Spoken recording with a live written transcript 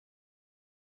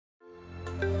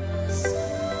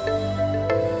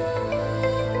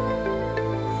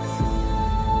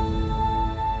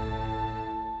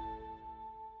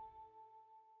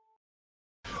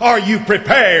Are you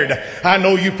prepared? I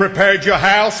know you prepared your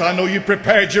house. I know you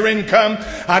prepared your income.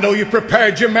 I know you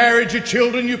prepared your marriage, your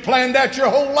children. You planned out your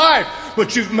whole life.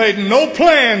 But you've made no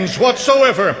plans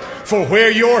whatsoever for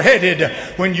where you're headed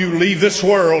when you leave this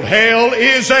world. Hell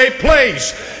is a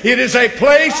place. It is a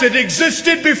place that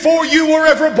existed before you were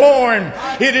ever born.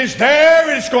 It is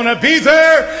there. It's going to be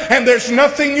there. And there's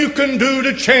nothing you can do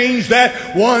to change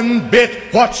that one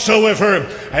bit whatsoever.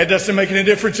 It doesn't make any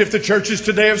difference if the churches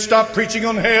today have stopped preaching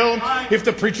on hell, if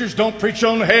the preachers don't preach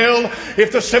on hell,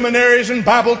 if the seminaries and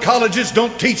Bible colleges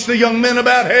don't teach the young men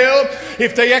about hell,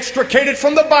 if they extricate it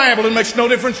from the Bible. It makes no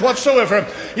difference whatsoever.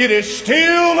 It is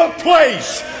still a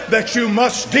place that you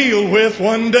must deal with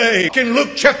one day. In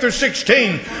Luke chapter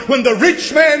 16, when the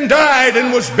rich man died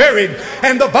and was buried,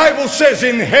 and the Bible says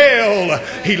in hell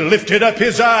he lifted up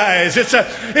his eyes.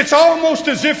 It's almost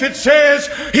as if it says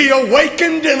he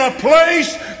awakened in a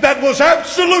place that was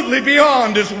absolutely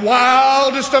beyond his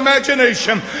wildest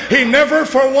imagination. He never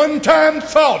for one time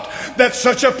thought that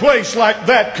such a place like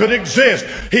that could exist.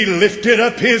 He lifted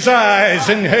up his eyes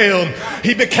in hell.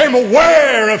 He became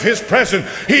aware of his presence.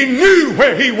 He knew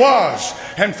where he was.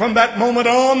 And from that moment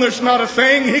on, there's not a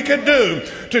thing he could do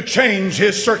to change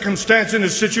his circumstance and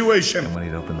his situation. And when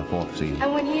he'd opened the fourth seal,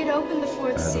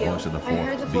 I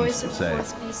heard the voice of the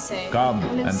fourth beast say, Come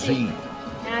and see.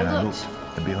 And I looked,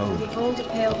 and behold, a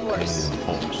pale horse.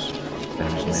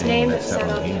 And his name that sat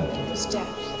on him was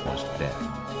Death. Was death.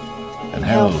 And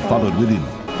hell followed with him.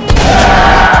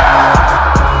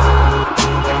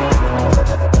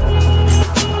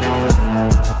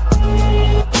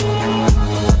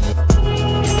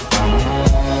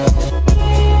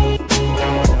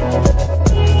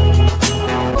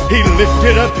 He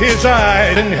lifted up his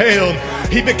eyes and held.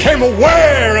 He became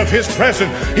aware of his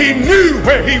presence. He knew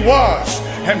where he was.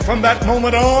 And from that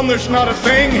moment on, there's not a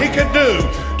thing he could do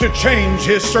to change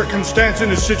his circumstance and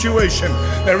his situation.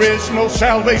 There is no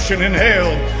salvation in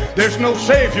hell. There's no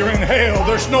Savior in hell.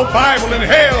 There's no Bible in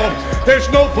hell. There's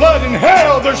no blood in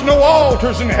hell. There's no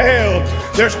altars in hell.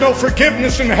 There's no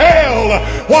forgiveness in hell.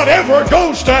 Whatever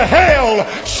goes to hell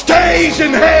stays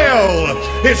in hell.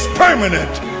 It's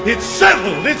permanent. It's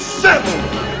settled. It's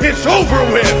settled. It's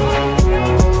over with.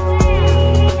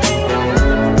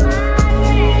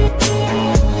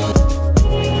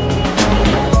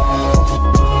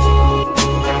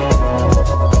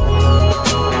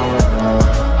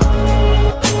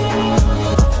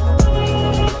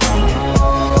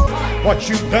 What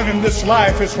you've done in this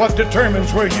life is what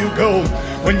determines where you go.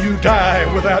 When you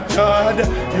die without God,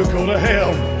 you go to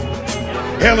hell.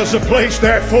 Hell is a place,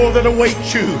 therefore, that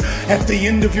awaits you at the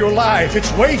end of your life.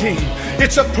 It's waiting.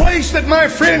 It's a place that, my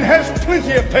friend, has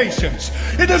plenty of patience.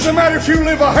 It doesn't matter if you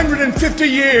live 150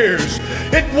 years.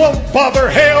 It won't bother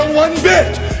hell one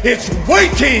bit. It's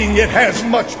waiting. It has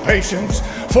much patience.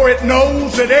 For it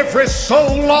knows that every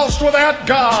soul lost without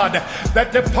God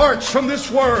that departs from this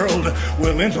world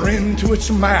will enter into its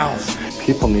mouth.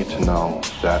 People need to know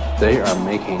that they are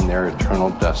making their eternal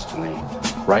destiny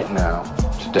right now,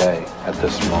 today, at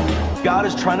this moment. God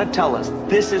is trying to tell us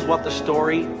this is what the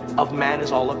story of man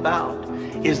is all about.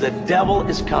 Is the devil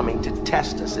is coming to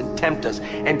test us and tempt us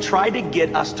and try to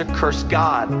get us to curse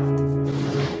God.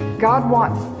 God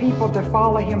wants people to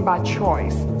follow him by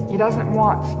choice. He doesn't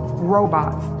want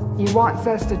robots. He wants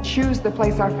us to choose to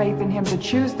place our faith in him, to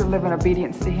choose to live in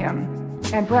obedience to him.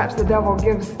 And perhaps the devil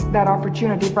gives that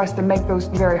opportunity for us to make those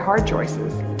very hard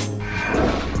choices.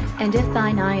 And if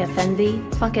thine eye offend thee,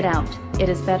 pluck it out. It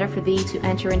is better for thee to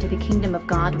enter into the kingdom of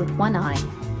God with one eye,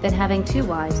 than having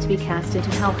two eyes to be cast into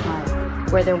hellfire,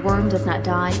 where their worm does not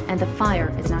die and the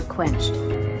fire is not quenched.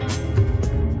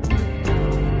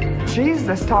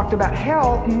 Jesus talked about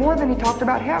hell more than he talked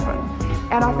about heaven.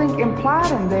 And I think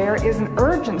implied in there is an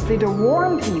urgency to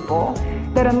warn people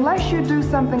that unless you do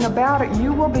something about it,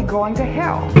 you will be going to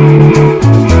hell.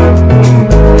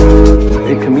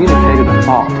 It communicated a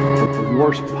thought, the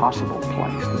worst possible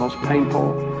place, the most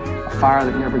painful, a fire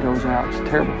that never goes out. It's a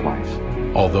terrible place.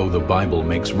 Although the Bible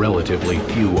makes relatively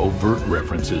few overt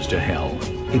references to hell,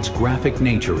 its graphic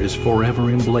nature is forever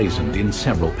emblazoned in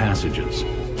several passages.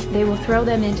 They will throw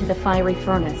them into the fiery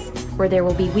furnace, where there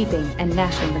will be weeping and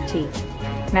gnashing of teeth.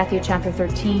 Matthew chapter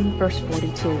 13, verse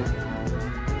 42.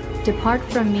 Depart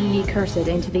from me, ye cursed,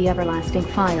 into the everlasting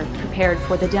fire, prepared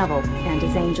for the devil and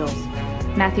his angels.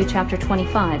 Matthew chapter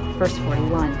 25, verse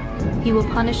 41. He will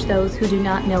punish those who do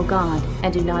not know God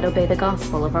and do not obey the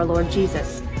gospel of our Lord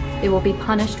Jesus. They will be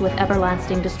punished with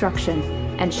everlasting destruction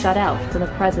and shut out from the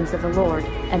presence of the Lord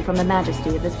and from the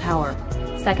majesty of his power.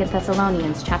 2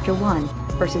 Thessalonians chapter 1,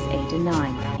 verses 8 and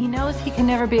 9. He knows he can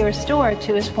never be restored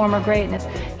to his former greatness.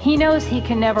 He knows he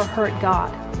can never hurt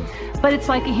God. But it's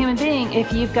like a human being.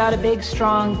 If you've got a big,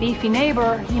 strong, beefy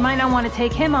neighbor, you might not want to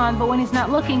take him on, but when he's not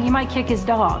looking, you might kick his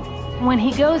dog. When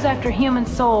he goes after human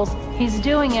souls, he's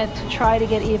doing it to try to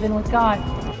get even with God.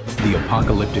 The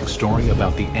apocalyptic story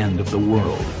about the end of the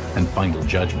world and final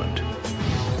judgment.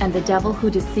 And the devil who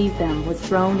deceived them was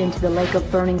thrown into the lake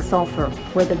of burning sulfur,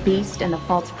 where the beast and the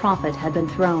false prophet had been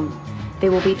thrown. They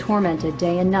will be tormented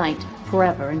day and night,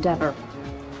 forever and ever.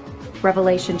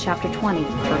 Revelation chapter 20,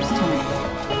 verse 10.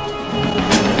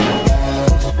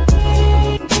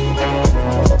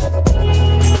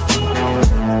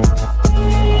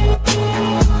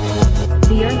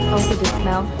 The earth opened its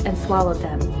mouth and swallowed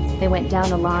them. They went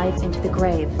down alive into the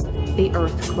grave. The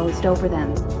earth closed over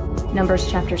them. Numbers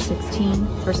chapter 16,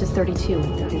 verses 32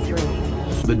 and 33.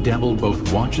 The devil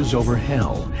both watches over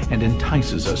hell and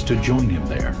entices us to join him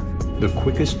there. The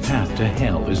quickest path to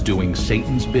hell is doing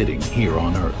Satan's bidding here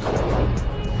on earth.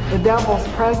 The devil's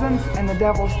presence and the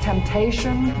devil's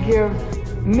temptation give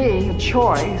me a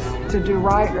choice to do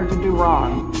right or to do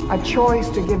wrong. A choice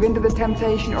to give into the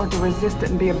temptation or to resist it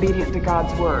and be obedient to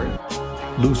God's word.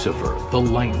 Lucifer, the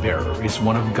light bearer, is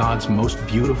one of God's most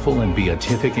beautiful and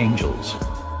beatific angels.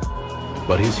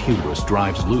 But his hubris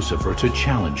drives Lucifer to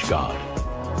challenge God.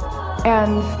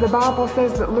 And the Bible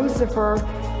says that Lucifer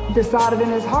decided in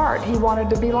his heart he wanted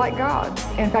to be like God.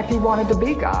 In fact, he wanted to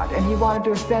be God, and he wanted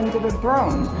to ascend to the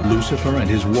throne. Lucifer and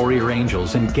his warrior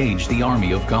angels engaged the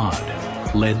army of God,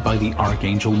 led by the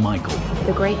archangel Michael.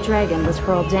 The great dragon was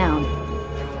hurled down,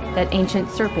 that ancient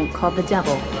serpent called the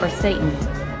devil, or Satan,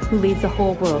 who leads the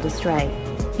whole world astray.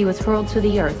 He was hurled to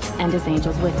the earth, and his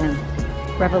angels with him.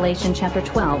 Revelation chapter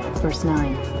 12, verse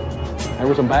 9. There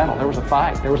was a battle, there was a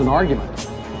fight, there was an argument,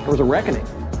 there was a reckoning.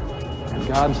 And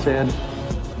God said,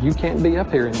 you can't be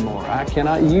up here anymore. I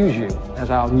cannot use you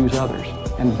as I'll use others.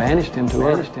 And banished him to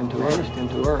earth.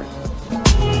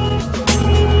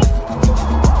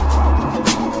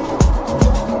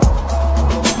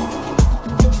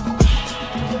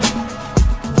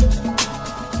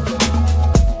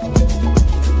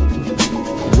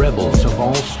 Rebels of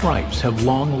all stripes have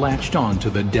long latched on to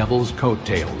the devil's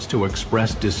coattails to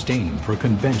express disdain for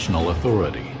conventional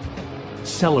authority.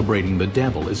 Celebrating the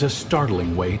devil is a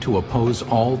startling way to oppose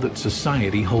all that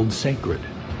society holds sacred,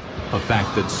 a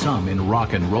fact that some in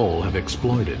rock and roll have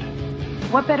exploited.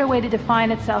 What better way to define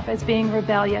itself as being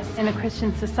rebellious in a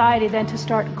Christian society than to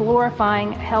start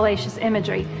glorifying hellacious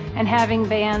imagery and having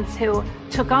bands who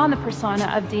took on the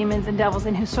persona of demons and devils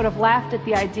and who sort of laughed at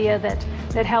the idea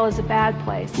that hell is a bad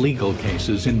place. Legal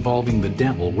cases involving the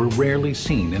devil were rarely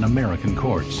seen in American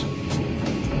courts.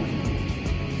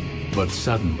 But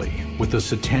suddenly, with the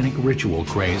satanic ritual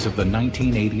craze of the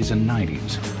 1980s and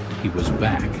 90s, he was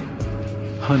back.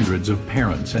 Hundreds of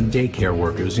parents and daycare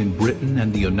workers in Britain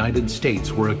and the United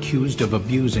States were accused of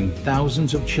abusing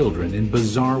thousands of children in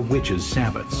bizarre witches'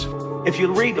 sabbaths. If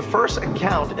you read the first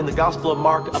account in the Gospel of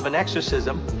Mark of an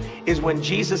exorcism, is when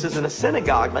Jesus is in a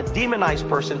synagogue, a demonized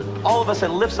person, all of a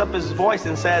sudden lifts up his voice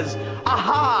and says,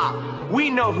 "Aha! We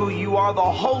know who you are, the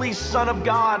Holy Son of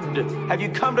God. Have you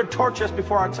come to torture us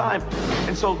before our time?"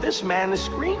 And so this man is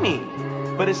screaming,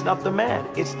 but it's not the man,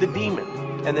 it's the demon.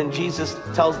 And then Jesus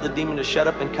tells the demon to shut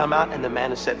up and come out, and the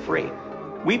man is set free.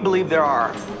 We believe there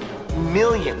are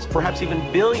millions, perhaps even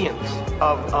billions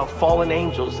of fallen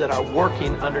angels that are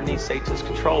working underneath Satan's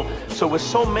control. So with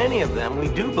so many of them, we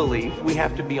do believe we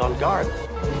have to be on guard.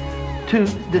 To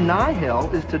deny hell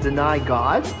is to deny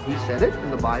God. He said it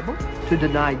in the Bible. To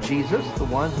deny Jesus, the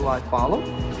one who I follow.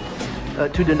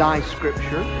 To deny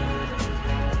Scripture.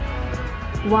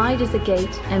 Wide is the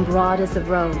gate and broad is the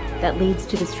road that leads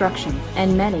to destruction,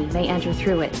 and many may enter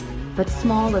through it. But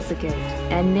small is the gate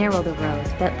and narrow the road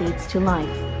that leads to life,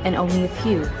 and only a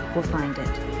few will find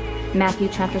it. Matthew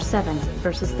chapter 7,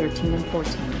 verses 13 and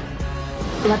 14.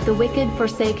 Let the wicked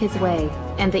forsake his way,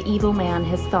 and the evil man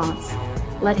his thoughts.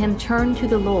 Let him turn to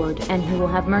the Lord, and he will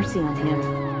have mercy on him,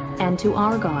 and to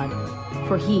our God,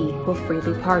 for he will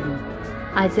freely pardon.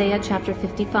 Isaiah chapter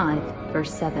 55,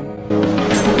 verse 7.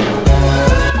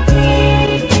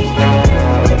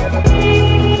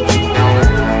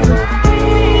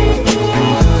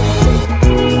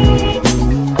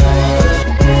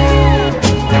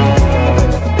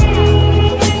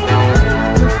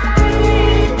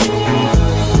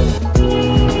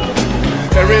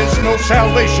 There is no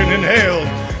salvation in hell.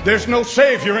 There's no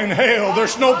Savior in hell.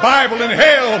 There's no Bible in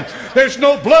hell. There's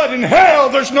no blood in hell.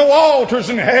 There's no altars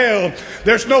in hell.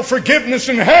 There's no forgiveness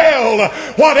in hell.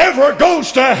 Whatever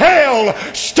goes to hell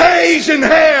stays in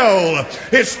hell.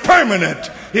 It's permanent.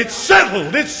 It's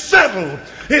settled. It's settled.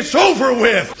 It's over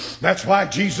with. That's why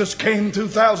Jesus came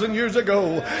 2,000 years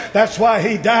ago. That's why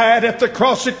He died at the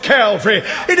cross at Calvary.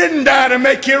 He didn't die to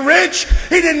make you rich.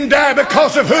 He didn't die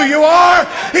because of who you are.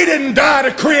 He didn't die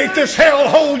to create this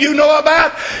hellhole you know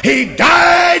about. He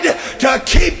died to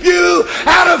keep you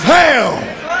out of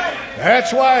hell.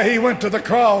 That's why He went to the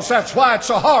cross. That's why it's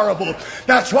so horrible.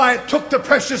 That's why it took the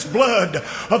precious blood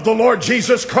of the Lord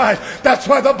Jesus Christ. That's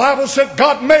why the Bible said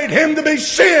God made Him to be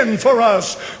sin for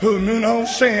us who knew no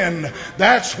sin.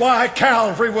 That's why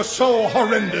Calvary was so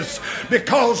horrendous,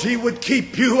 because He would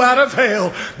keep you out of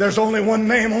hell. There's only one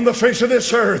name on the face of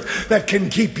this earth that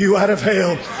can keep you out of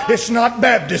hell. It's not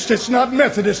Baptist. It's not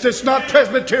Methodist. It's not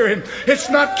Presbyterian. It's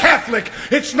not Catholic.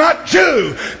 It's not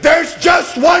Jew. There's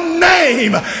just one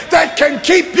name that can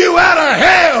keep you out of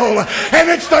hell, and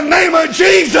it's the name of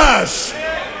Jesus.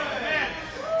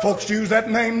 Folks use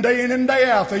that name day in and day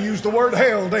out. They use the word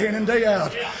hell day in and day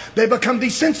out. They become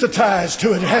desensitized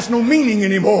to it. It has no meaning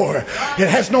anymore. It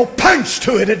has no punch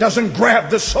to it. It doesn't grab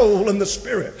the soul and the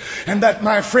spirit. And that,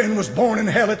 my friend, was born in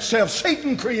hell itself.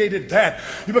 Satan created that.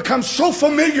 You become so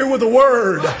familiar with the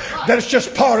word that it's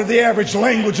just part of the average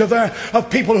language of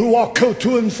people who walk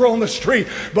to and fro on the street.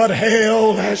 But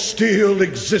hell is still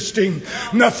existing.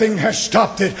 Nothing has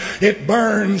stopped it. It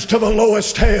burns to the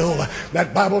lowest hell.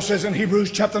 That Bible says in Hebrews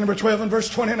chapter number 12 and verse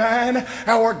 29,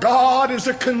 our God is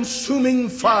a consuming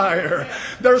fire.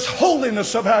 There's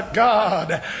holiness about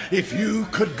God. If you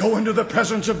could go into the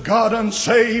presence of God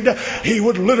unsaved, He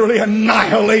would literally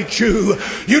annihilate you.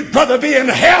 You'd rather be in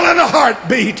hell in a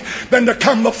heartbeat than to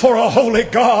come before a holy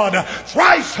God.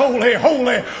 Thrice holy,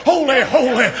 holy, holy,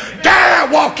 holy.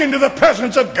 Dare walk into the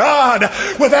presence of God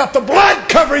without the blood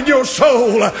covering your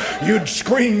soul. You'd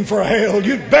scream for hell.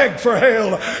 You'd beg for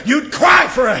hell. You'd cry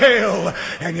for hell.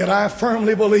 And yet I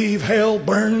firmly believe hell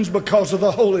burns because of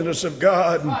the holiness of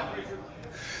God.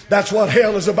 That's what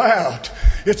hell is about.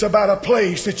 It's about a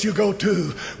place that you go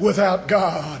to without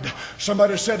God.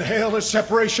 Somebody said hell is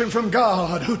separation from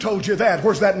God. Who told you that?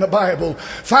 Where's that in the Bible?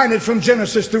 Find it from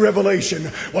Genesis through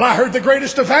Revelation. Well, I heard the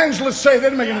greatest evangelist say that.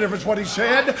 Didn't make any difference what he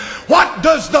said. What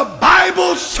does the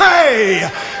Bible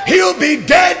say? He'll be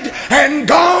dead and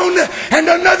gone, and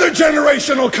another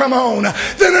generation will come on.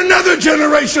 Then another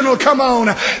generation will come on.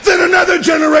 Then another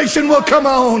generation will come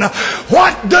on.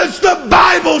 What does the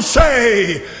Bible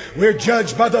say? We're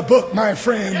judged by the book, my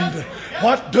friend.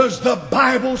 What does the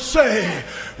Bible say?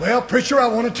 Well, preacher, I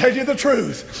want to tell you the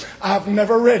truth. I've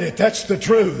never read it. That's the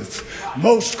truth.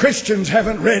 Most Christians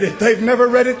haven't read it. They've never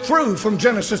read it through from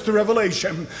Genesis to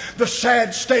Revelation. The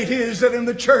sad state is that in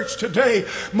the church today,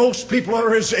 most people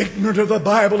are as ignorant of the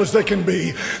Bible as they can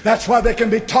be. That's why they can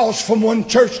be tossed from one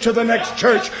church to the next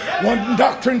church, one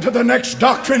doctrine to the next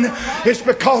doctrine. It's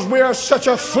because we are such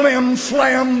a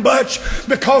flim-flam bunch,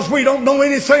 because we don't know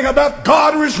anything about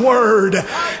God or His Word.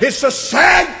 It's a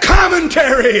sad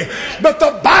commentary, but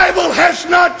the Bible has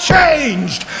not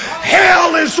changed.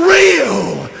 Hell is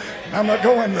real. I'm not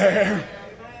going there.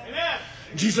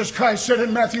 Jesus Christ said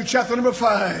in Matthew chapter number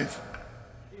 5,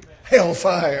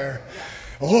 hellfire.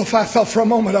 Oh, if I thought for a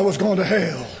moment I was going to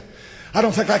hell, I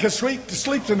don't think I could sleep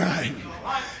tonight.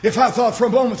 If I thought for a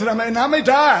moment that I may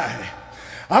die,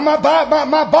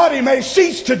 my body may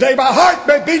cease today, my heart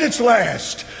may beat its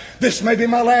last. This may be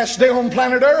my last day on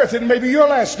planet Earth. It may be your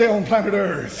last day on planet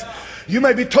Earth. You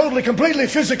may be totally, completely,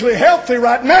 physically healthy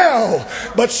right now,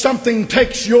 but something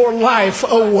takes your life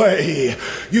away.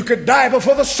 You could die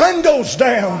before the sun goes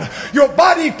down. Your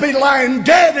body be lying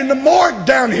dead in the morgue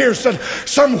down here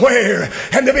somewhere,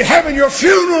 and they'll be having your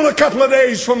funeral a couple of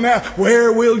days from now.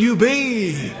 Where will you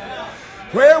be?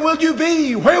 Where will you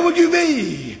be? Where will you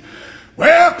be?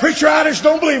 Well, preacher, I just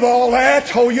don't believe all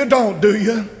that. Oh, you don't, do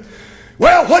you?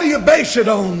 Well, what do you base it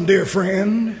on, dear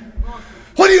friend?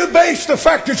 What do you base the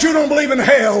fact that you don't believe in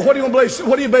hell? What do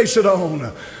you base it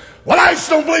on? Well, I just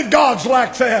don't believe God's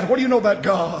like that. What do you know about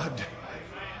God?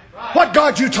 What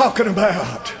God you talking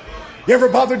about? You ever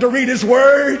bothered to read His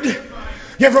Word?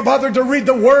 You ever bothered to read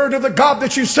the Word of the God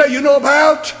that you say you know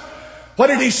about? What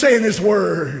did He say in His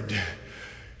Word?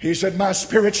 He said, my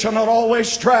spirit shall not always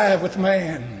strive with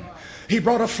man. He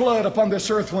brought a flood upon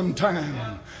this earth one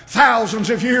time. Thousands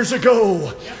of years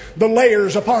ago, the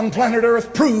layers upon planet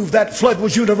Earth proved that flood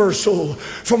was universal.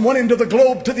 From one end of the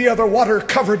globe to the other, water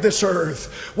covered this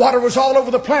earth. Water was all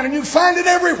over the planet. You find it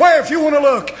everywhere if you want to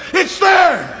look. It's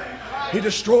there. He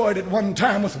destroyed at one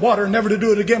time with water, never to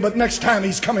do it again, but next time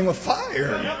He's coming with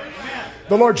fire.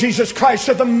 The Lord Jesus Christ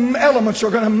said the elements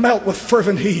are going to melt with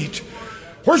fervent heat.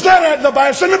 Where's that at in the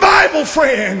Bible? It's in the Bible,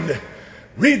 friend.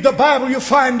 Read the Bible, you'll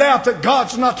find out that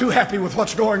God's not too happy with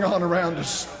what's going on around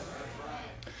us.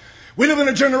 We live in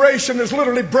a generation that's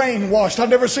literally brainwashed. I've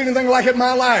never seen anything like it in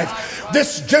my life.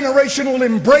 This generation will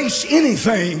embrace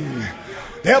anything.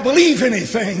 They'll believe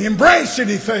anything, embrace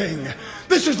anything.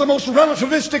 This is the most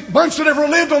relativistic bunch that ever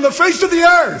lived on the face of the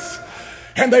earth.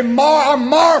 And they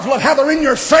marvel at how they're in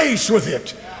your face with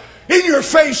it. In your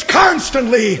face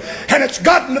constantly. And it's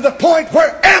gotten to the point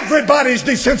where everybody's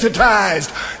desensitized.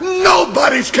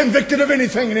 Nobody's convicted of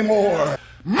anything anymore.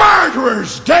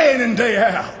 Murderers day in and day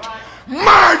out.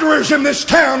 Murderers in this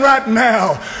town right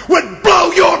now would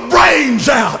blow your brains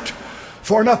out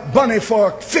for enough money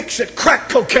for a fix at crack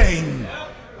cocaine.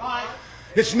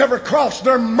 It's never crossed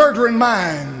their murdering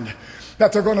mind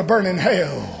that they're going to burn in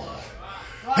hell.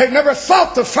 They've never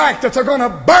thought the fact that they're going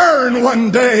to burn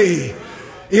one day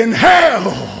in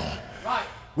hell.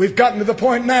 We've gotten to the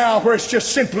point now where it's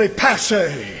just simply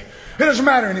passé. It doesn't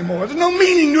matter anymore. There's no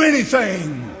meaning to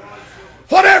anything.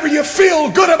 Whatever you feel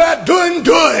good about doing,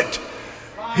 do it.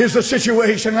 Here's the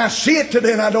situation. I see it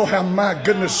today and I know how, my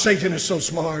goodness, Satan is so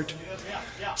smart.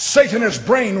 Satan has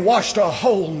brainwashed a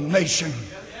whole nation.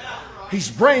 He's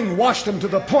brainwashed them to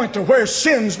the point to where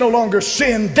sin's no longer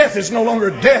sin, death is no longer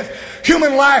death,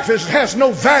 human life has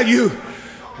no value.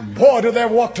 And boy, do they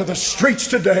walk to the streets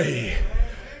today.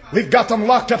 We've got them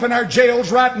locked up in our jails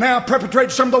right now, perpetrating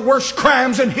some of the worst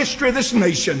crimes in history of this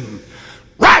nation.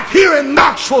 Right here in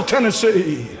Knoxville,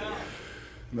 Tennessee.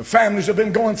 And the families have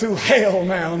been going through hell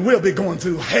now and will be going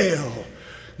through hell.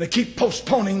 They keep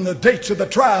postponing the dates of the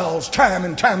trials time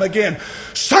and time again.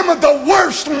 Some of the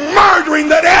worst murdering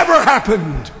that ever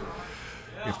happened.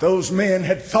 If those men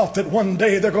had thought that one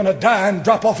day they're going to die and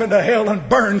drop off into hell and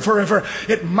burn forever,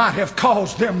 it might have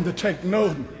caused them to take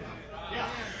note.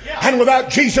 And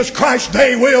without Jesus Christ,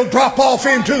 they will drop off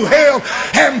into hell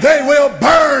and they will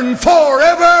burn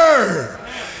forever.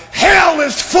 Hell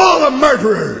is full of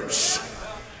murderers.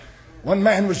 One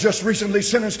man was just recently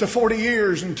sentenced to 40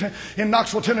 years in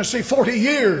Knoxville, Tennessee, 40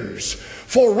 years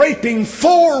for raping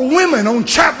 4 women on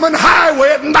Chapman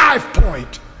Highway at knife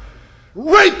point.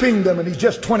 Raping them, and he's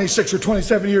just 26 or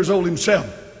 27 years old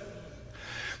himself.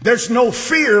 There's no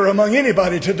fear among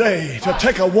anybody today to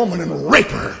take a woman and rape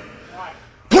her.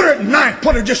 Put her at knife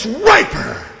point and just rape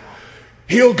her.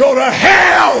 He'll go to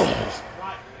hell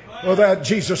without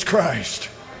Jesus Christ.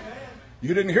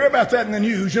 You didn't hear about that in the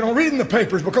news. You don't read in the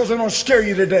papers because they don't scare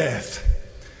you to death.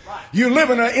 You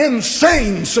live in an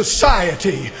insane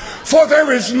society, for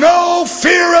there is no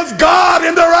fear of God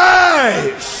in their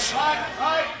eyes.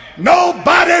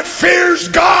 Nobody fears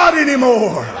God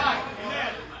anymore.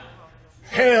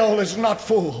 Hell is not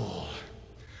full.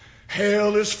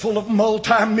 Hell is full of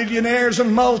multimillionaires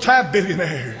and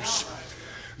multi-billionaires.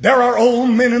 There are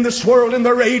old men in this world in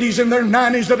their 80s and their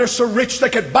 90s that are so rich they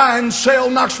could buy and sell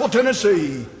Knoxville,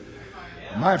 Tennessee.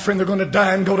 My friend, they're going to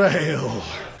die and go to hell.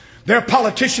 There are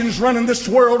politicians running this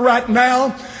world right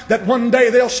now that one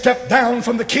day they'll step down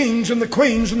from the kings and the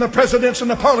queens and the presidents and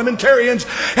the parliamentarians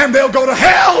and they'll go to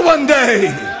hell one day.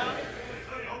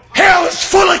 Hell is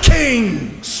full of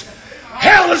kings.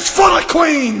 Hell is full of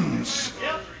queens.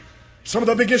 Some of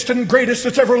the biggest and greatest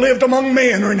that's ever lived among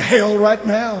men are in hell right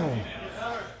now.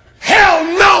 Hell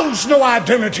knows no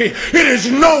identity. It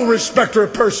is no respecter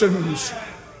of persons.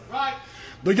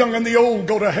 The young and the old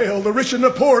go to hell. The rich and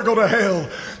the poor go to hell.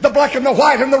 The black and the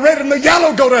white and the red and the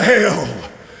yellow go to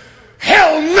hell.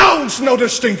 Hell knows no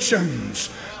distinctions.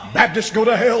 Baptists go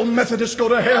to hell. Methodists go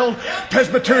to hell.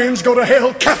 Presbyterians go to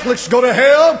hell. Catholics go to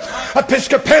hell.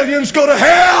 Episcopalians go to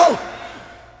hell.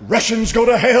 Russians go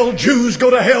to hell, Jews go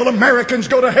to hell, Americans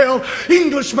go to hell,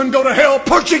 Englishmen go to hell,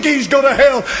 Portuguese go to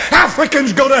hell,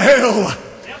 Africans go to hell.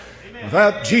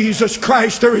 Without Jesus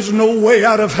Christ, there is no way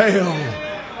out of hell.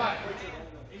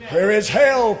 There is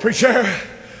hell, preacher.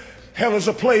 Hell is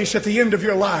a place at the end of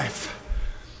your life.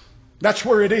 That's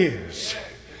where it is.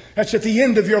 That's at the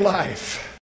end of your life.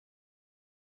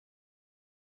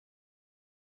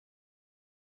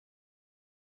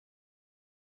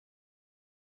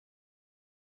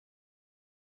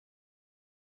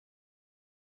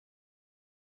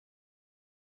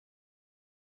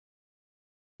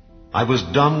 I was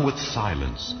dumb with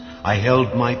silence. I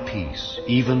held my peace,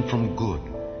 even from good,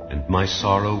 and my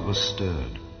sorrow was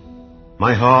stirred.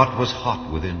 My heart was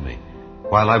hot within me.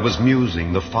 While I was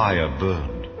musing, the fire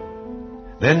burned.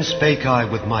 Then spake I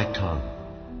with my tongue,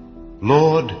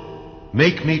 Lord,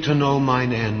 make me to know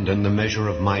mine end and the measure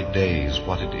of my days,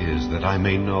 what it is, that I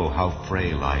may know how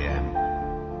frail I am.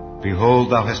 Behold,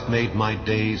 thou hast made my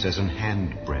days as an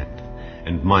handbreadth,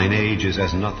 and mine age is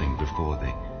as nothing before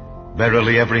thee.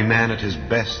 Verily every man at his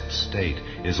best state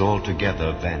is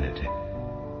altogether vanity.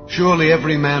 Surely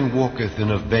every man walketh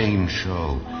in a vain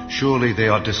show. Surely they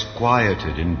are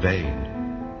disquieted in vain.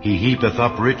 He heapeth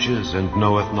up riches, and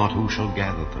knoweth not who shall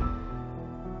gather them.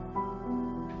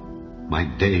 My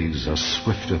days are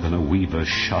swifter than a weaver's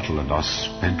shuttle, and are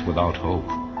spent without hope.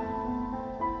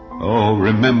 Oh,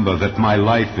 remember that my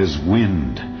life is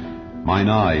wind. Mine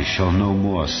eyes shall no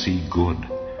more see good.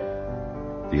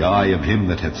 The eye of him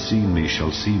that hath seen me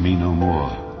shall see me no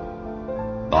more.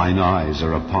 Thine eyes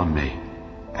are upon me,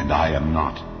 and I am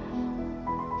not.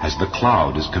 As the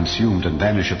cloud is consumed and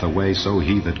vanisheth away, so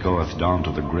he that goeth down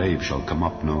to the grave shall come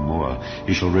up no more.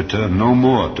 He shall return no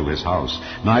more to his house,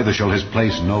 neither shall his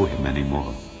place know him any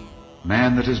more.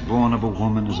 Man that is born of a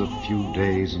woman is of few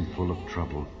days and full of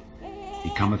trouble.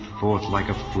 He cometh forth like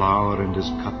a flower and is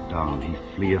cut down. He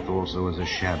fleeth also as a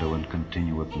shadow and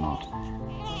continueth not.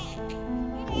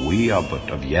 For we are but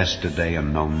of yesterday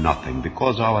and know nothing,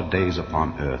 because our days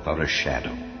upon earth are a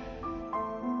shadow.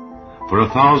 For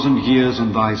 1,000 years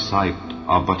in thy sight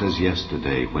are but as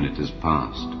yesterday when it is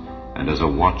past, and as a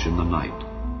watch in the night.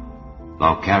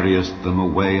 Thou carriest them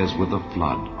away as with a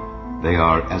flood. They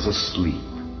are as asleep.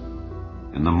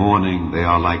 In the morning they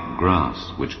are like grass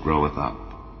which groweth up.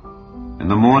 In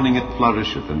the morning it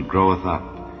flourisheth and groweth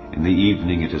up. In the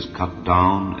evening it is cut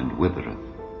down and withereth.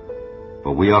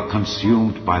 For we are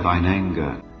consumed by thine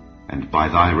anger, and by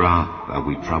thy wrath are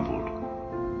we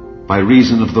troubled. By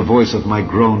reason of the voice of my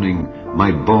groaning,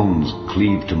 my bones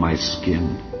cleave to my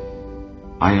skin.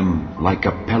 I am like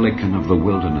a pelican of the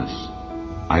wilderness.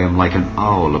 I am like an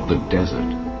owl of the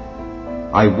desert.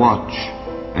 I watch,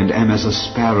 and am as a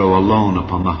sparrow alone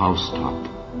upon the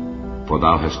housetop. For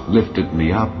thou hast lifted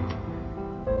me up,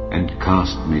 and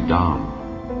cast me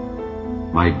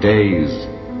down. My days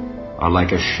are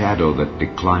like a shadow that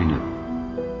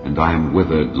declineth, and I am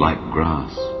withered like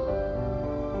grass.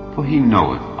 For he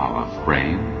knoweth our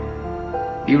frame.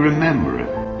 He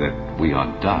remembereth that we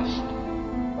are dust.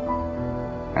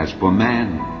 As for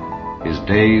man, his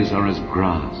days are as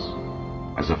grass.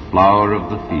 As a flower of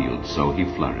the field, so he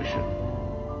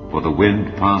flourisheth. For the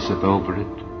wind passeth over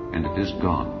it, and it is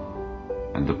gone,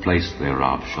 and the place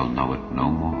thereof shall know it no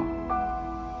more.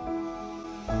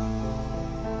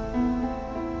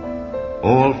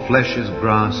 All flesh is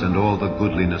grass, and all the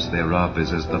goodliness thereof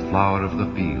is as the flower of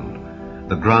the field.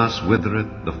 The grass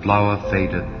withereth, the flower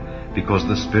fadeth, because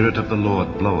the Spirit of the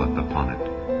Lord bloweth upon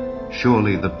it.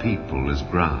 Surely the people is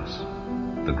grass.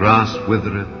 The grass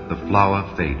withereth, the flower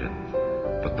fadeth,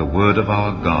 but the word of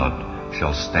our God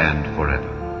shall stand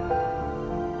forever.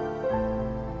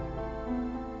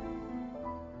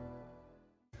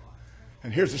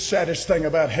 And here's the saddest thing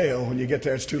about hell: when you get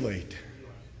there, it's too late.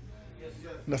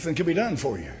 Nothing can be done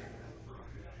for you.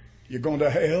 You're going to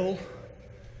hell,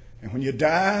 and when you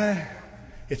die,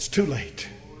 it's too late.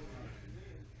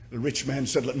 The rich man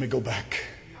said, let me go back.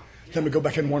 Let me go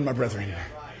back and warn my brethren.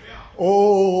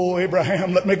 Oh,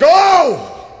 Abraham, let me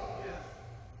go.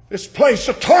 This place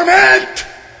of torment,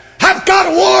 I've got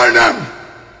to warn them.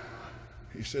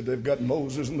 He said, they've got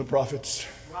Moses and the prophets.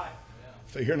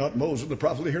 If they hear not Moses and the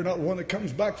prophet, they hear not one that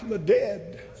comes back from the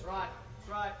dead. That's right.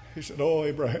 That's right. He said, oh,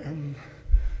 Abraham,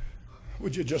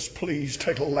 would you just please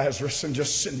take Lazarus and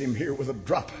just send him here with a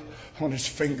drop on his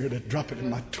finger to drop it in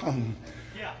my tongue,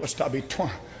 lest I be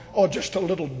torn. Oh, just a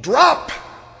little drop.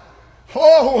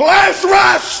 Oh,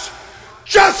 Lazarus,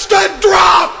 just a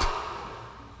drop.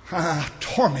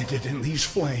 Tormented in these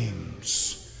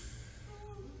flames.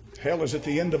 Hell is at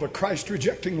the end of a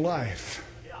Christ-rejecting life.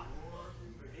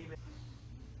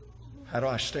 How do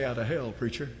I stay out of hell,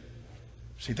 preacher?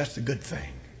 See, that's the good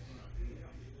thing.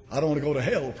 I don't want to go to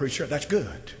hell, preacher. That's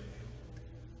good.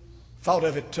 Thought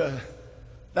of it,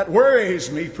 that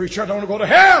worries me, preacher. I don't want to go to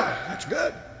hell. That's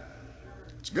good.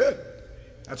 It's good.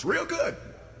 That's real good.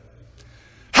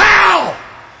 How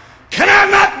can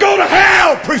I not go to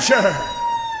hell, preacher?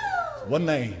 One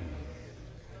name.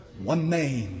 One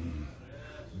name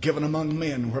given among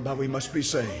men whereby we must be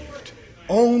saved.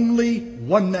 Only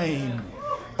one name.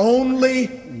 Only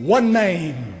one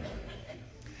name.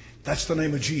 That's the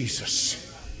name of Jesus.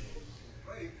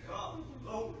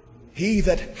 He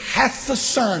that hath the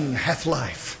Son hath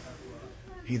life.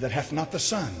 He that hath not the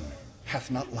Son hath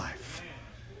not life.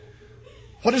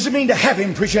 What does it mean to have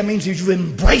Him, preacher? That means you've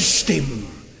embraced Him.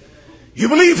 You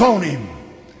believe on Him.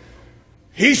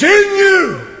 He's in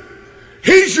you.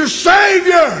 He's your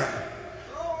Savior.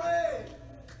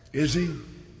 Is He?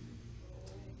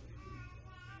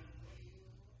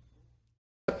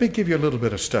 Let me give you a little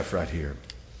bit of stuff right here.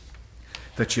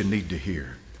 that you need to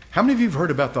hear. How many of you have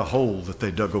heard about the hole that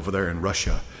they dug over there in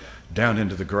Russia, down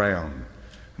into the ground?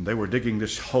 And they were digging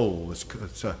this hole. It's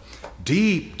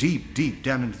deep, deep, deep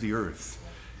down into the earth.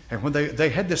 And when they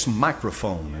had this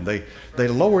microphone, and they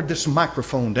lowered this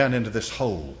microphone down into this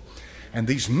hole. And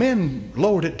these men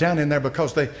lowered it down in there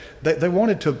because they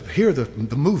wanted to hear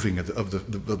the moving of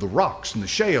the rocks and the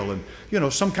shale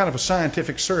and, some kind of a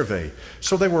scientific survey.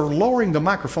 So they were lowering the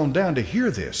microphone down to hear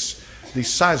this. These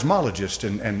seismologists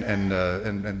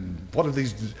and what are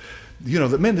these,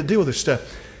 the men that deal with this stuff.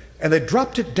 And they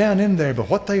dropped it down in there, but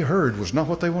what they heard was not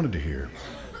what they wanted to hear.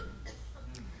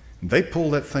 They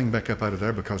pulled that thing back up out of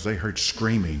there because they heard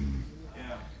screaming.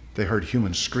 They heard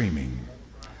humans screaming.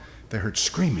 They heard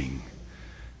screaming.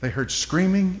 They heard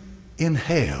screaming in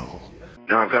hell.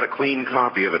 Now, I've got a clean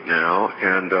copy of it now,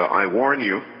 and I warn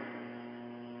you,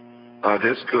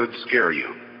 this could scare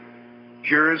you.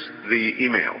 Here's the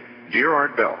email. Dear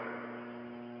Art Bell,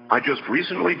 I just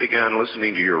recently began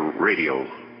listening to your radio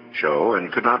show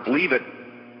and could not believe it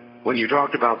when you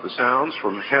talked about the sounds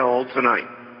from hell tonight.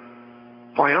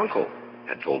 My uncle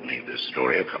had told me this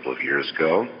story a couple of years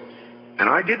ago, and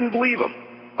I didn't believe him.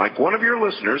 Like one of your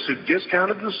listeners who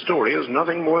discounted the story as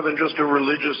nothing more than just a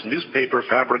religious newspaper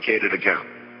fabricated account.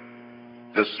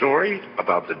 The story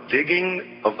about the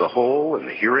digging of the hole and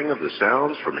the hearing of the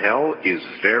sounds from hell is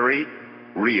very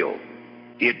real.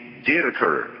 It did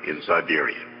occur in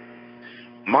Siberia.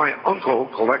 My uncle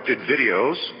collected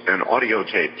videos and audio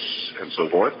tapes and so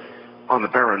forth on the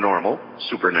paranormal,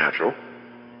 supernatural.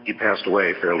 He passed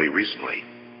away fairly recently,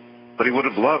 but he would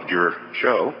have loved your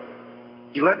show.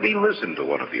 He let me listen to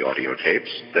one of the audio tapes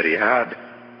that he had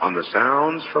on the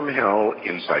sounds from hell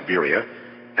in Siberia,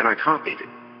 and I copied it.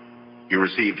 He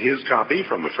received his copy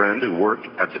from a friend who worked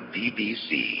at the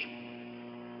BBC.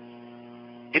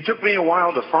 It took me a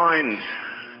while to find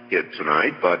it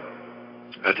tonight, but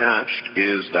attached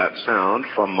is that sound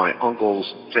from my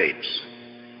uncle's tapes.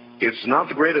 It's not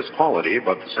the greatest quality,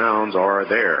 but the sounds are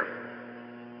there.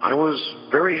 I was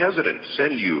very hesitant to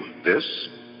send you this,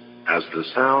 as the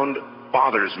sound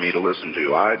bothers me to listen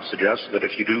to. I'd suggest that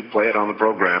if you do play it on the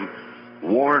program,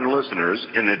 warn listeners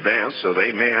in advance so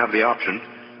they may have the option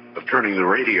of turning the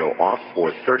radio off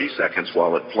for 30 seconds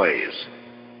while it plays.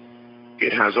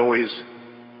 It has always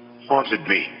haunted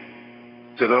me.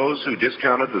 To those who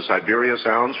discounted the Siberia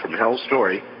sounds from hell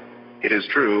story, it is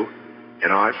true,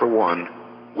 and I, for one,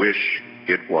 wish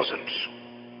it wasn't.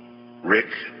 Rick,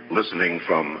 listening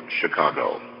from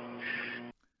Chicago.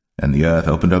 And the earth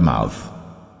opened her mouth,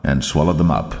 and swallowed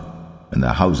them up, and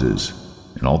their houses,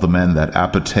 and all the men that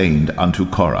appertained unto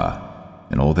Korah,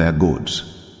 and all their goods.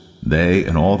 They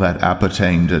and all that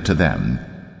appertained to them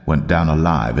went down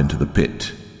alive into the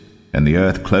pit, and the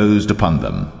earth closed upon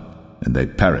them, and they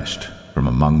perished from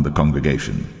among the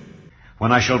congregation.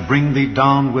 When I shall bring thee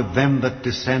down with them that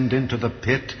descend into the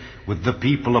pit, with the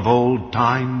people of old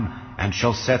time, and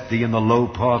shall set thee in the low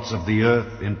parts of the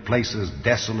earth, in places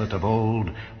desolate of old,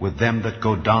 with them that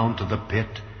go down to the pit,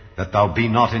 that thou be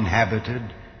not inhabited,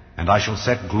 and I shall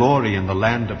set glory in the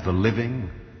land of the living.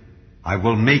 I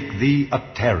will make thee a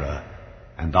terror,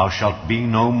 and thou shalt be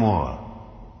no more.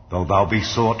 Though thou be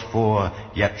sought for,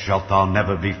 yet shalt thou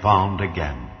never be found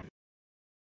again.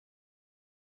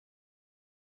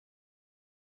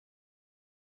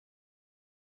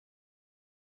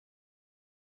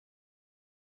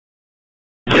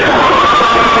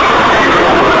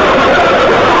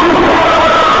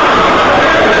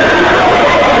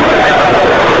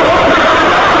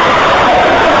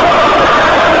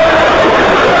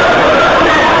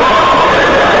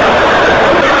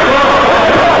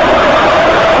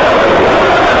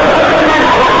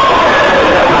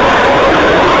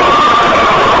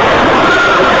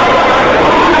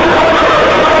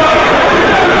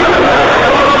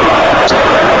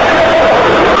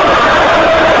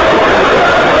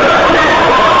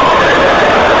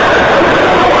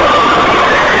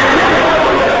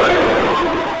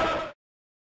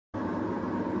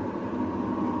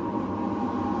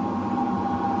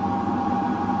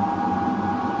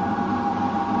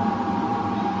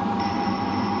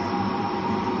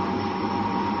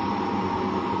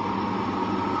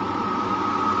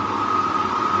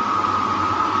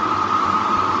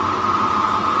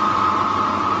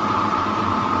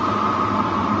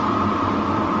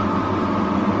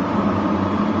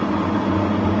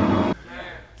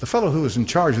 The fellow who was in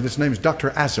charge of this name is Dr.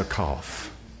 Azarkov.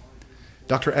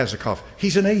 Dr. Azarkov,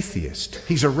 he's an atheist.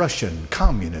 He's a Russian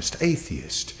communist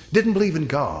atheist. Didn't believe in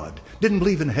God, didn't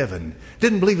believe in heaven,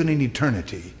 didn't believe in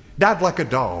eternity. Died like a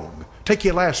dog. Take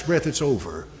your last breath, it's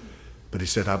over. But he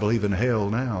said, I believe in hell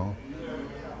now.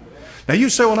 Now you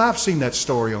say, well, I've seen that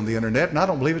story on the internet and I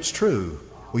don't believe it's true.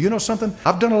 Well, you know something?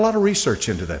 I've done a lot of research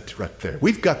into that right there.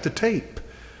 We've got the tape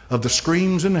of the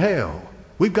screams in hell.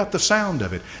 We've got the sound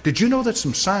of it. Did you know that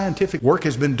some scientific work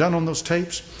has been done on those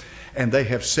tapes? And they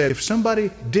have said if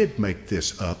somebody did make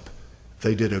this up,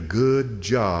 they did a good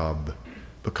job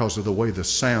because of the way the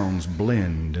sounds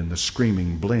blend and the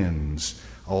screaming blends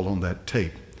all on that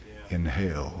tape in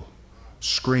hell.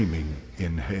 Screaming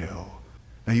in hell.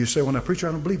 Now you say, well, now, preacher,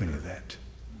 I don't believe any of that.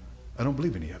 I don't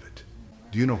believe any of it.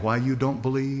 Do you know why you don't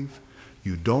believe?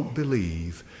 You don't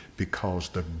believe because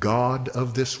the God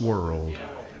of this world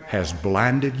has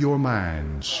blinded your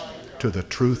minds to the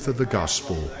truth of the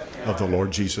gospel of the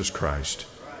Lord Jesus Christ.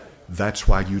 That's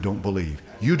why you don't believe.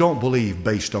 You don't believe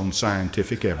based on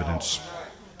scientific evidence.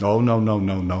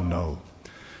 No.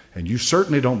 And you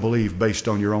certainly don't believe based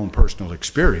on your own personal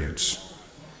experience.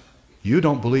 You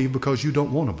don't believe because you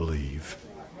don't want to believe.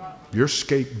 Your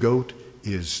scapegoat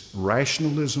is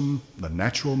rationalism, the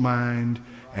natural mind,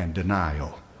 and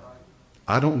denial.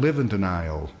 I don't live in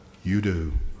denial. You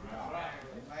do.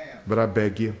 But I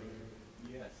beg you,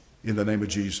 in the name of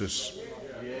Jesus.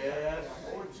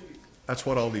 That's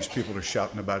what all these people are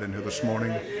shouting about in here this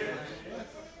morning.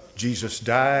 Jesus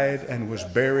died and was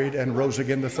buried and rose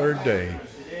again the third day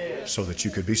so that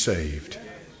you could be saved.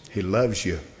 He loves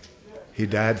you. He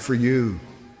died for you.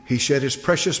 He shed his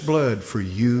precious blood for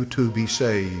you to be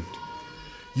saved.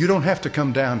 You don't have to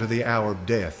come down to the hour of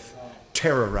death,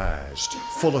 terrorized,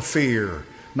 full of fear,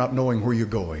 not knowing where you're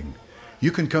going.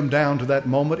 You can come down to that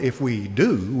moment. If we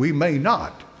do, we may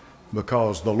not,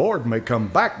 because the Lord may come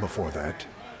back before that.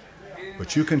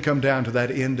 But you can come down to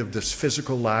that end of this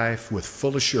physical life with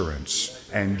full assurance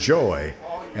and joy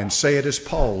and say it as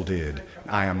Paul did,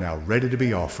 I am now ready to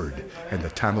be offered, and the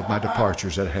time of my departure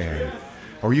is at hand.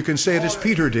 Or you can say it as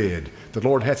Peter did, the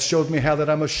Lord hath showed me how that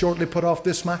I must shortly put off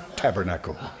this my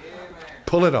tabernacle.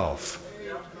 Pull it off,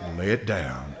 lay it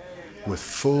down with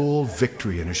full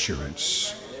victory and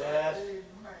assurance.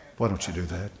 Why don't you do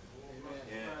that?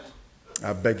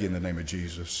 I beg you in the name of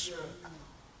Jesus.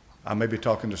 I may be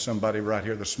talking to somebody right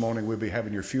here this morning. We'll be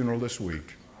having your funeral this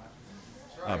week.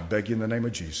 I beg you in the name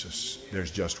of Jesus.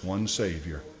 There's just one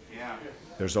Savior.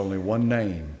 There's only one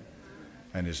name,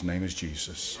 and his name is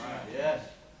Jesus.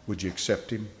 Would you accept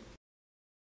him?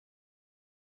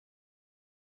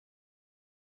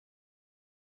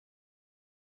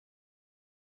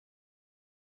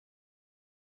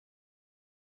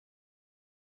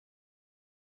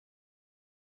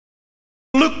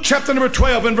 Luke chapter number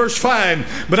 12 and verse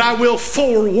 5. But I will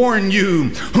forewarn you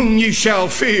whom ye shall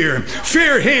fear.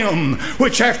 Fear him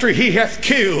which after he hath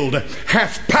killed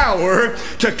hath power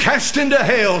to cast into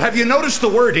hell. Have you noticed the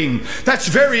wording? That's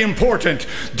very important.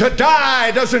 To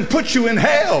die doesn't put you in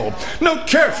hell. Note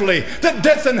carefully that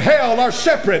death and hell are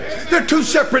separate. They're two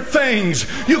separate things.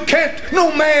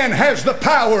 No man has the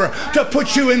power to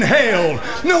put you in hell.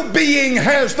 No being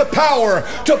has the power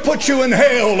to put you in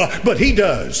hell, but he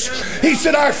does. He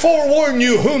said, I forewarn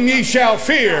you whom ye shall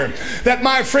fear. That,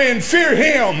 my friend, fear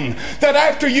him that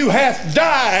after you hath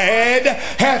died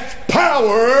hath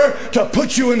power to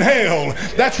put you in hell.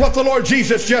 That's what the Lord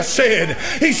Jesus just said.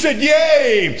 He said,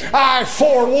 yea, I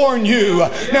forewarn you.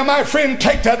 Now, my friend,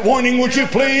 take that warning, would you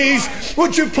please?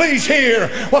 Would you please hear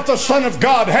what the Son of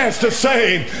God has to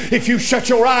say? If you shut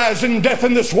your eyes in death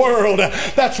in this world,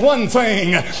 that's one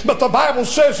thing. But the Bible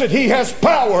says that he has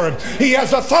power. He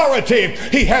has authority.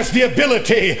 He has the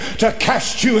ability to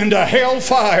cast you into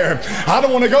hellfire. I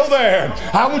don't want to go there.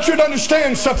 I want you to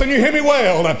understand something. You hear me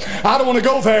well. I don't want to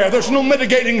go there. There's no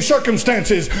mitigating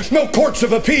circumstances, no courts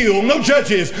of appeal, no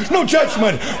judges, no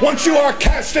judgment. Once you are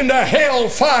cast into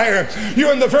hellfire,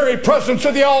 you're in the very presence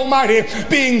of the Almighty,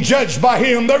 being judged by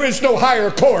him. There is no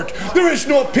higher court. There is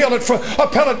no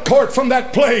appellate court from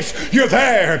that place. You're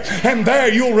there, and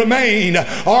there you'll remain.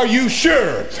 Are you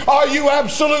sure? Are you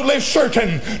absolutely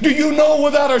certain? Do you know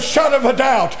without a shadow of a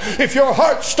doubt, if your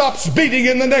heart stops beating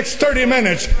in the next 30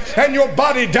 minutes and your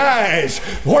body dies,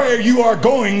 where you are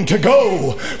going to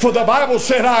go? For the Bible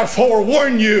said, I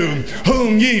forewarn you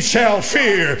whom ye shall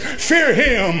fear. Fear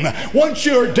him once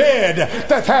you're dead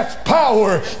that hath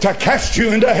power to cast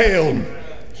you into hell.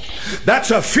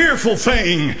 That's a fearful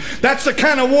thing. That's the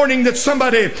kind of warning that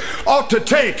somebody ought to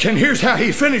take. And here's how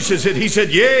he finishes it. He said,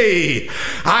 yea,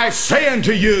 I say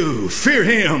unto you, fear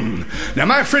him. Now,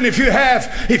 my friend, if you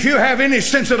have any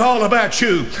sense at all about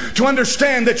you, to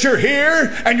understand that you're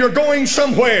here and you're going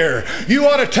somewhere, you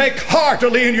ought to take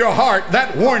heartily in your heart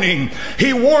that warning.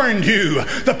 He warned you.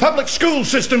 The public school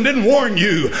system didn't warn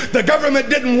you. The government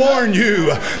didn't warn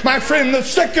you. My friend, the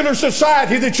secular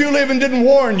society that you live in didn't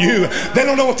warn you. They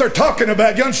don't know what they're talking talking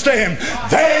about. You understand?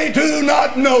 They do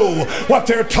not know what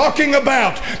they're talking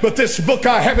about. But this book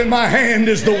I have in my hand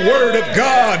is the Word of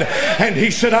God. And he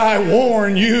said, I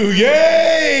warn you.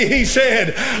 Yea, he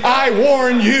said, I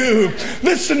warn you.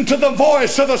 Listen to the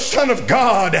voice of the Son of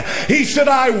God. He said,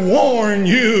 I warn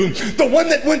you. The one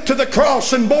that went to the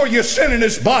cross and bore your sin in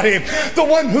his body. The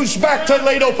one whose back they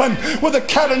laid open with a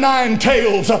cat of nine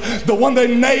tails. The one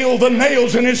they nailed the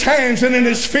nails in his hands and in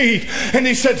his feet. And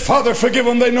he said, Father, forgive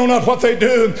them, they know not what they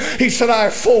do. He said, I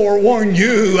forewarn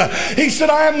you. He said,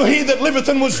 I am he that liveth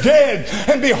and was dead,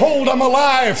 and behold, I'm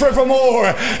alive forevermore,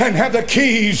 and have the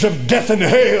keys of death and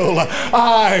hell.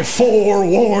 I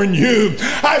forewarn you.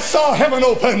 I saw heaven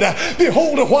opened.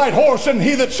 Behold, a white horse, and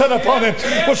he that sat upon it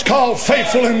was called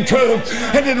Faithful and True,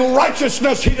 and in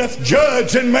righteousness he doth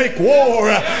judge and make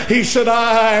war. He said,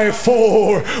 I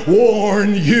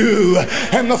forewarn you.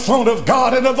 And the throne of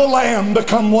God and of the Lamb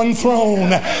become one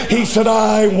throne. He said,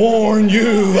 I warn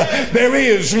you. There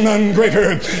is none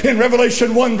greater. In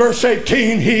Revelation 1 verse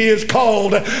 18, he is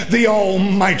called the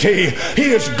Almighty.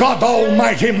 He is God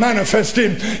Almighty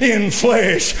manifested in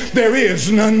flesh. There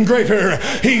is none greater.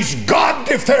 He's God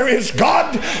if there is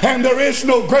God, and there is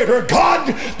no greater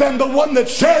God than the one that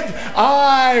said,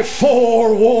 I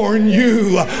forewarn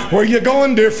you. Where you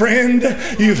going, dear friend?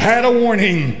 You've had a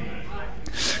warning.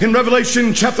 In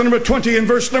Revelation chapter number 20 and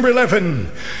verse number 11,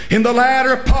 in the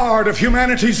latter part of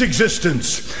humanity's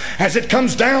existence, as it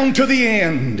comes down to the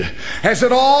end, as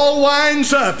it all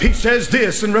winds up, he says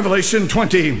this in Revelation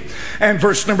 20 and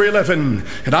verse number 11,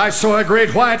 and I saw a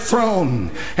great white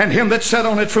throne, and him that sat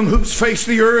on it, from whose face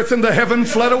the earth and the heaven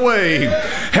fled away,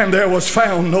 and there was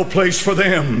found no place for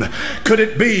them. Could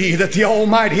it be that the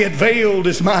Almighty had veiled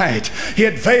his might? He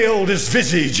had veiled his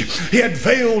visage. He had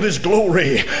veiled his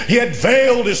glory. He had veiled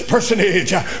his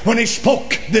personage when he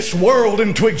spoke this world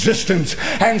into existence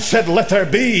and said, let there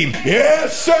be.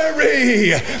 Yes,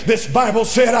 sirree. This Bible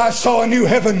said, I saw a new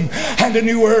heaven and a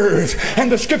new earth.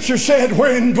 And the scripture said,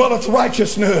 wherein dwelleth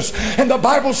righteousness. And the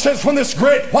Bible says, when this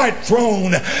great white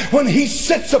throne, when he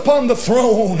sits upon the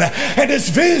throne and his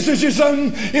visage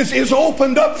is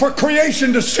opened up for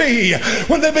creation to see,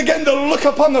 when they begin to look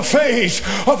upon the face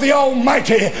of the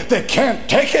Almighty, they can't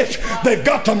take it. They've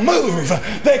got to move.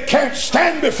 They can't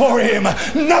stand before him.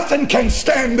 Nothing can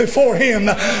stand before him.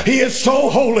 He is so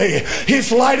holy.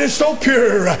 His light is so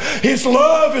pure. His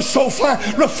love is so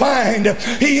refined.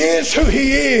 He is who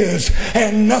he is,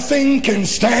 and nothing can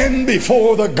stand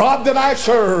before the God that I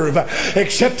serve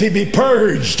except he be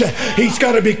purged. He's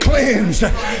got to be cleansed.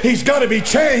 He's got to be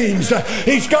changed.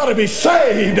 He's got to be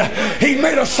saved. He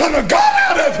made a son of God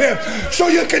out of him so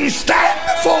you can stand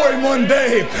before him one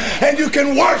day and you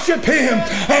can worship him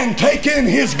and take in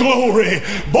his glory.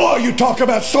 Boy, you talk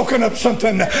about soaking up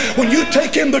something. When you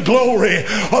take in the glory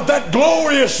of that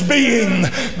glorious being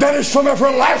that is from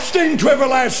everlasting to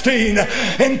everlasting,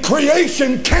 and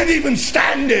creation can't even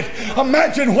stand it,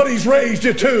 imagine what he's raised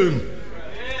you to.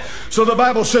 So the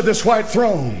Bible said this white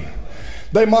throne,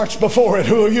 they marched before it.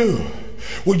 Who are you?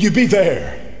 Will you be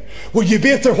there? Will you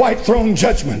be at the white throne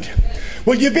judgment?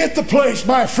 Will you be at the place,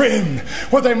 my friend,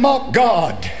 where they mock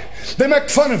God? They make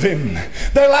fun of him.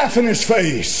 They laugh in his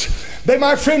face. They,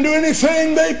 my friend, do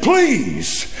anything they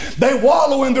please. They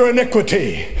wallow in their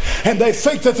iniquity. And they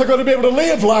think that they're going to be able to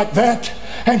live like that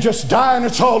and just die and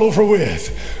it's all over with.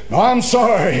 No, I'm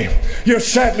sorry. You're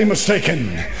sadly mistaken.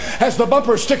 As the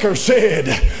bumper sticker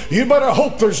said, you better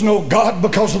hope there's no God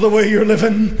because of the way you're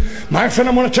living. My friend,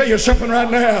 I'm going to tell you something right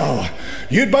now.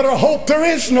 You'd better hope there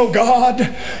is no God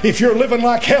if you're living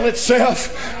like hell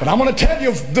itself. But I'm going to tell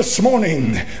you this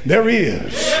morning, there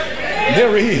is.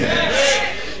 There is.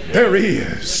 There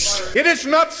is. It is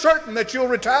not certain that you'll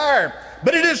retire,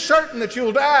 but it is certain that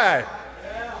you'll die.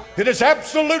 It is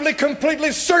absolutely,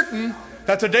 completely certain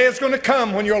that the day is going to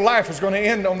come when your life is going to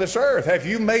end on this earth. Have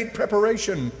you made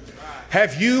preparation?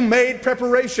 Have you made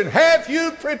preparation? Have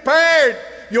you prepared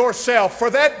yourself for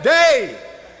that day?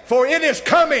 For it is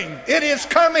coming. It is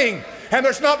coming. And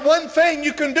there's not one thing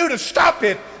you can do to stop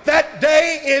it. That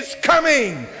day is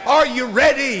coming. Are you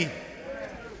ready?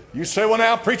 You say, well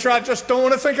now, preacher, I just don't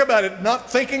want to think about it. Not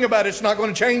thinking about it's not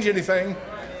going to change anything.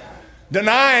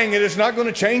 Denying it is not going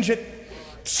to change it.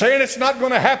 Saying it's not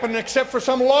going to happen except for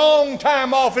some long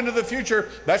time off into the future,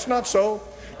 that's not so.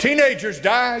 Teenagers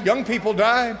die, young people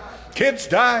die, kids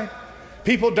die.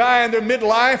 People die in their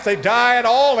midlife. They die at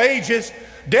all ages.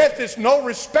 Death is no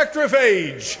respecter of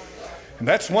age. And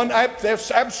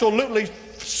that's absolutely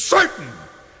certain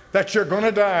that you're going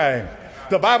to die.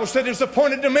 The Bible said it's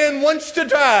appointed to men once to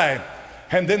die,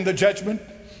 and then the judgment.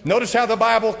 Notice how the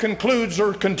Bible concludes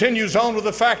or continues on with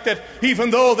the fact that even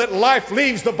though that life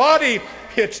leaves the body,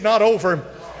 it's not over.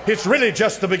 It's really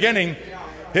just the beginning.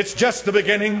 It's just the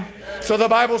beginning. So the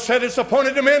Bible said it's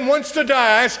appointed to men once to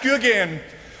die. I ask you again.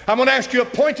 I'm going to ask you a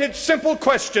pointed, simple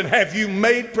question. Have you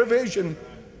made provision?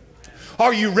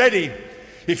 Are you ready?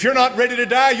 If you're not ready to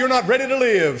die, you're not ready to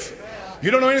live. You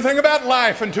don't know anything about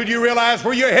life until you realize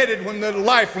where you're headed when the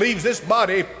life leaves this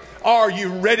body. Are you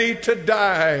ready to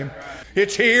die?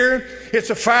 It's here. It's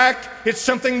a fact. It's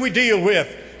something we deal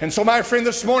with. And so, my friend,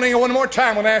 this morning, one more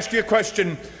time, I want to ask you a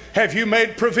question. Have you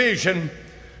made provision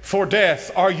for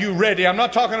death? Are you ready? I'm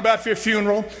not talking about your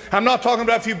funeral. I'm not talking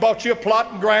about if you bought you a plot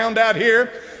of ground out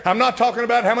here. I'm not talking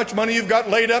about how much money you've got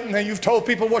laid up and then you've told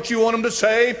people what you want them to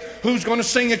say, who's going to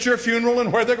sing at your funeral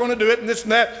and where they're going to do it and this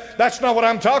and that. That's not what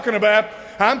I'm talking about.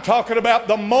 I'm talking about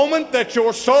the moment that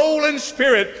your soul and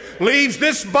spirit leaves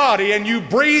this body and you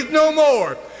breathe no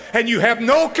more and you have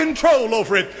no control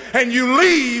over it and you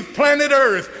leave planet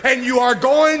Earth and you are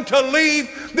going to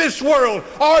leave this world.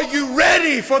 Are you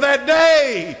ready for that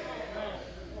day?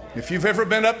 If you've ever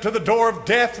been up to the door of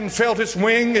death and felt its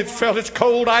wing, felt its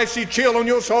cold, icy chill on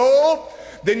your soul,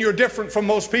 then you're different from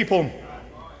most people.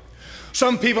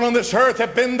 Some people on this earth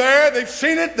have been there, they've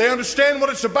seen it, they understand what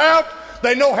it's about,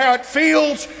 they know how it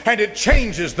feels, and it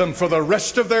changes them for the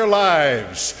rest of their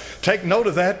lives. Take note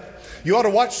of that. You ought to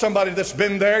watch somebody that's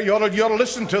been there. You ought to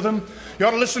listen to them. You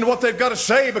ought to listen to what they've got to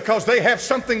say because they have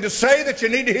something to say that you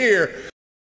need to hear.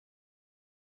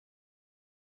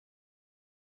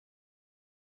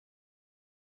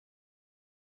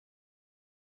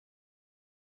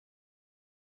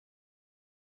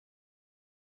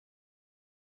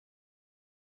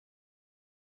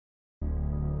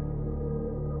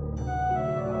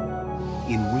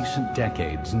 In recent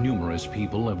decades, numerous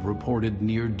people have reported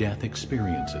near-death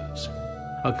experiences,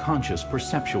 a conscious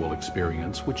perceptual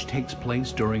experience which takes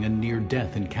place during a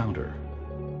near-death encounter.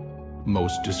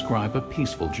 Most describe a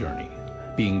peaceful journey,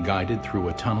 being guided through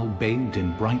a tunnel bathed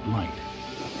in bright light.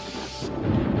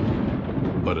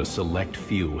 But a select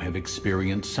few have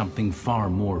experienced something far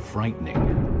more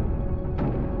frightening.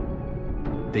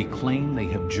 They claim they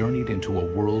have journeyed into a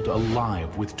world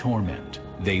alive with torment.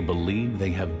 They believe they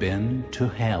have been to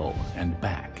hell and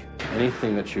back.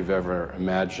 Anything that you've ever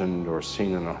imagined or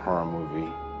seen in a horror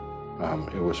movie,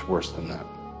 it was worse than that.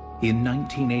 In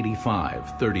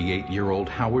 1985, 38-year-old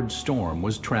Howard Storm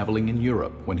was traveling in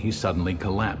Europe when he suddenly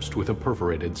collapsed with a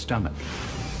perforated stomach.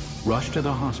 Rushed to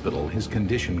the hospital, his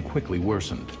condition quickly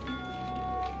worsened.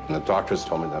 And the doctors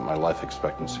told me that my life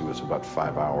expectancy was about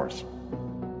 5 hours.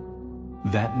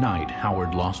 That night,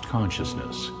 Howard lost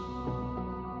consciousness.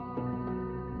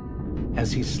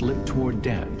 As he slipped toward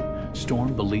death,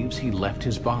 Storm believes he left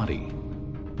his body.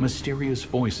 Mysterious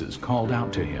voices called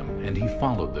out to him, and he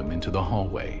followed them into the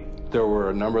hallway. There were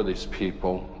a number of these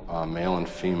people, male and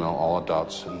female, all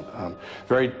adults, and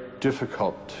very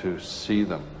difficult to see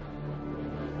them.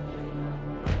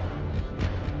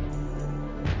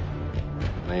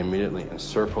 They immediately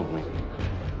encircled me.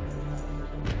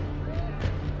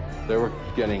 They were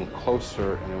getting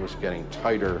closer, and it was getting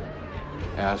tighter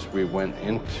as we went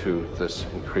into this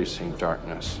increasing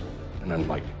darkness. And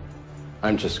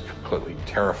I'm just completely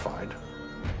terrified.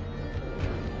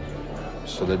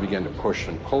 So they began to push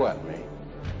and pull at me.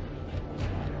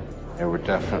 They were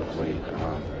definitely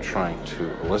trying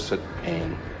to elicit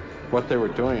pain. What they were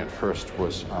doing at first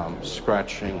was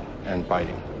scratching and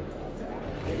biting.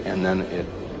 And then it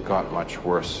got much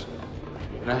worse.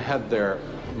 And I had their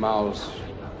mouths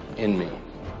in me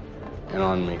and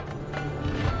on me.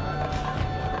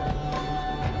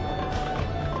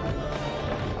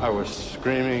 I was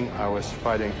screaming, I was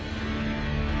fighting.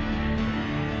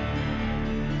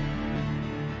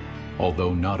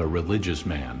 Although not a religious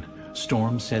man,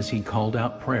 Storm says he called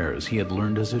out prayers he had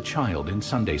learned as a child in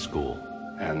Sunday school.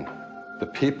 And the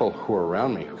people who were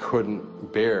around me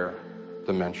couldn't bear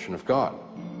the mention of God.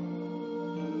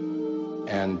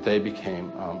 And they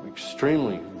became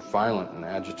extremely violent and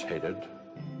agitated.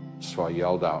 So I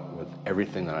yelled out with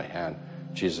everything that I had,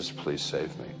 "Jesus, please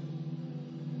save me."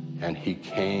 And he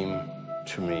came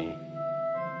to me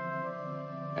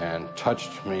and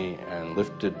touched me and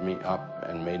lifted me up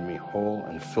and made me whole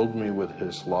and filled me with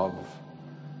his love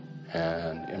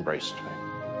and embraced me.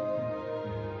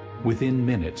 Within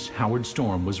minutes, Howard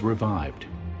Storm was revived,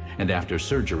 and after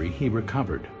surgery, he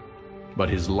recovered. But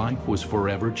his life was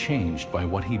forever changed by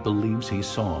what he believes he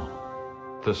saw.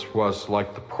 This was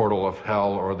like the portal of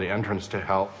hell or the entrance to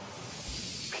hell.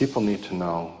 People need to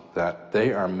know that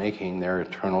they are making their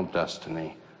eternal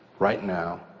destiny right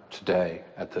now, today,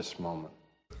 at this moment.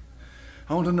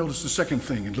 I want to notice the second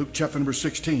thing in Luke chapter number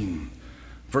 16,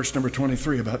 verse number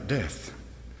 23 about death.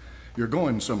 You're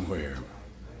going somewhere.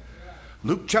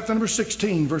 Luke chapter number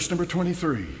 16, verse number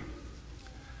 23.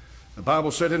 The Bible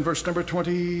said in verse number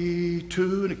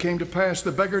 22, and it came to pass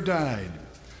the beggar died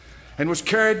and was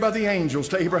carried by the angels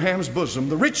to Abraham's bosom.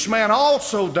 The rich man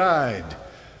also died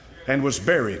and was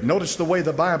buried. Notice the way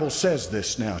the Bible says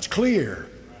this now. It's clear.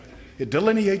 It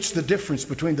delineates the difference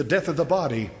between the death of the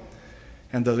body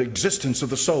and the existence of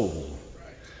the soul.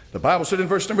 The Bible said in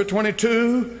verse number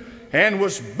 22, and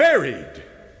was buried.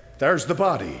 There's the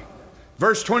body.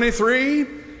 Verse 23,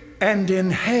 and in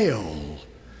hell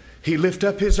he lift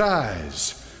up his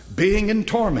eyes, being in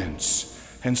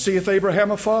torments, and seeth Abraham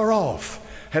afar off,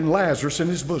 and Lazarus in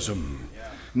his bosom.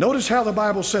 Notice how the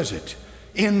Bible says it.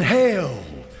 In hell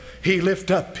he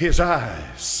lift up his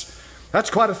eyes.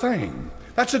 That's quite a thing.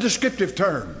 That's a descriptive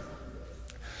term.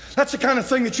 That's the kind of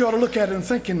thing that you ought to look at and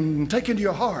think and take into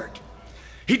your heart.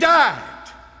 He died.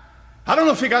 I don't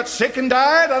know if he got sick and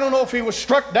died. I don't know if he was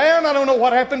struck down. I don't know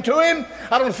what happened to him.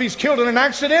 I don't know if he's killed in an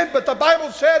accident, but the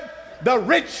Bible said the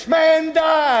rich man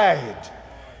died.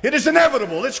 It is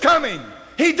inevitable. It's coming.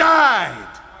 He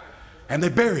died. And they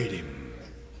buried him.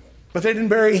 But they didn't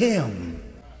bury him.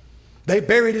 They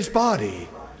buried his body.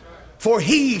 For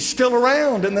he's still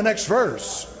around in the next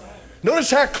verse.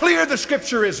 Notice how clear the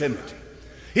scripture is in it.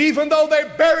 Even though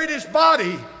they buried his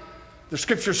body, the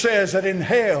scripture says that in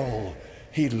hell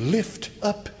he lift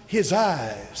up his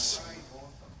eyes.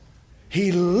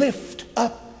 He lift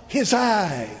up his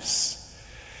eyes.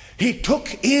 He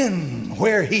took in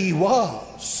where he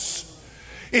was.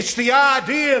 It's the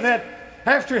idea that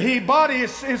after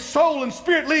his soul and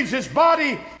spirit leaves his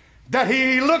body, that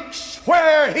he looks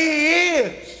where he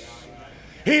is.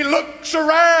 He looks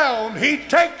around. He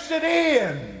takes it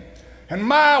in. And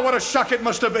my, what a shock it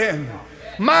must have been.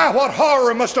 My, what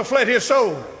horror must have fled his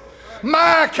soul.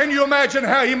 My, can you imagine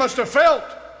how he must have felt?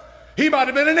 He might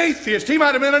have been an atheist. He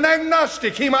might have been an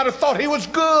agnostic. He might have thought he was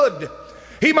good.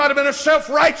 He might have been a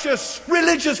self-righteous,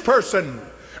 religious person,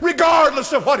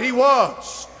 regardless of what he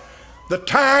was. The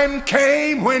time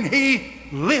came when he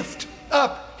lifted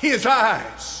up his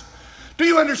eyes. Do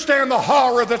you understand the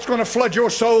horror that's going to flood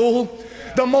your soul?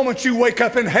 The moment you wake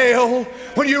up in hell,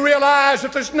 when you realize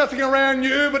that there's nothing around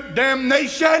you but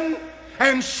damnation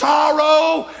and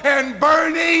sorrow and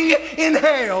burning in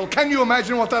hell. Can you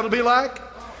imagine what that'll be like?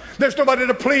 There's nobody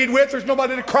to plead with. There's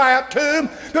nobody to cry out to.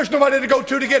 There's nobody to go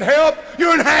to get help.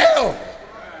 You're in hell.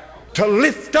 To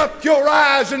lift up your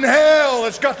eyes in hell,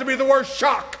 it's got to be the worst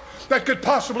shock that could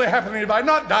possibly happen to anybody.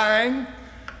 Not dying.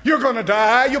 You're going to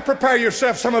die. You'll prepare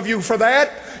yourself, some of you, for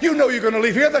that. You know you're going to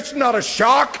leave here. That's not a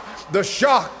shock. The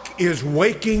shock is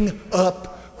waking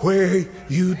up where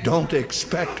you don't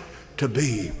expect to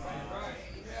be.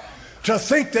 To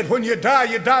think that when you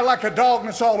die like a dog and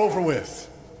it's all over with.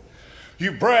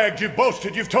 You bragged, you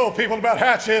boasted, you've told people about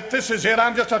how it's it, this is it,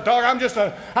 I'm just a dog, I'm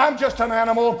just an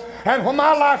animal, and when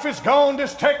my life is gone,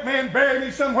 just take me and bury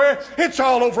me somewhere, it's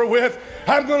all over with.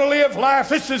 I'm going to live life,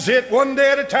 this is it, one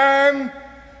day at a time,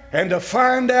 and to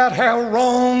find out how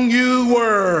wrong you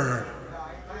were.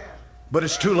 But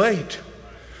it's too late.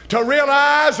 To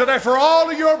realize that after all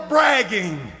of your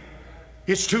bragging,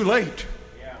 it's too late.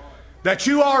 That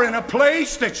you are in a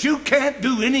place that you can't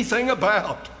do anything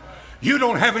about. You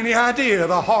don't have any idea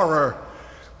the horror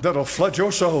that'll flood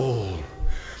your soul.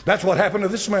 That's what happened to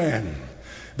this man.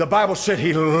 The Bible said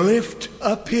he lifted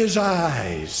up his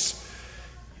eyes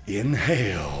in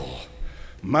hell.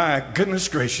 My goodness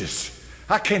gracious.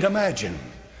 I can't imagine.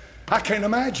 I can't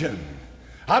imagine.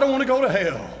 I don't want to go to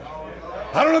hell.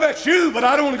 I don't know about you, but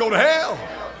I don't want to go to hell.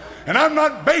 And I'm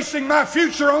not basing my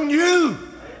future on you.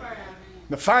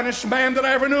 The finest man that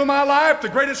I ever knew in my life, the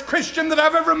greatest Christian that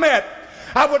I've ever met,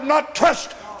 I would not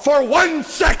trust for 1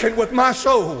 second with my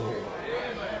soul.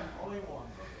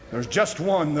 There's just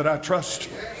one that I trust.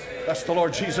 That's the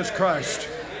Lord Jesus Christ.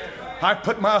 I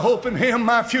put my hope in Him,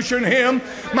 my future in Him,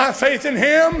 my faith in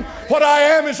Him. What I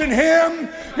am is in Him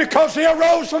because He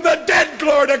arose from the dead,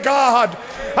 glory to God.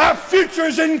 Our future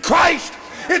is in Christ.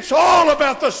 It's all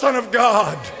about the Son of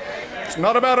God. It's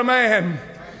not about a man.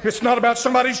 It's not about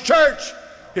somebody's church.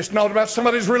 It's not about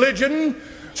somebody's religion,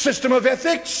 system of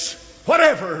ethics,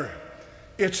 whatever.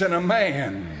 It's in a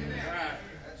man.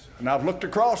 And I've looked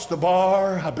across the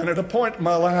bar. I've been at a point in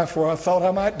my life where I thought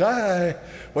I might die.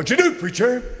 What'd you do,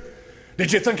 preacher?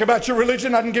 Did you think about your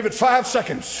religion? I didn't give it 5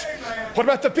 seconds. What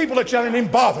about the people that you didn't even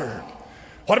bother?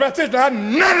 What about this?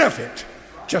 None of it.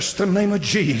 Just the name of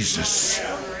Jesus.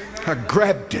 I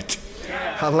grabbed it.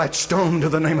 I latched on to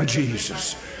the name of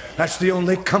Jesus. That's the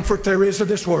only comfort there is of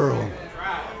this world.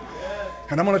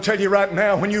 And I'm going to tell you right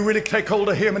now, when you really take hold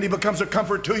of Him and He becomes a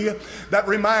comfort to you, that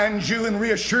reminds you and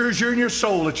reassures you in your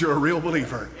soul that you're a real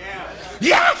believer.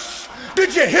 Yes,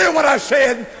 Did you hear what I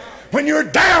said? When you're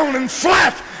down and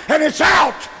flat and it's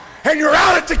out and you're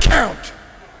out at the count,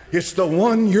 it's the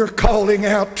one you're calling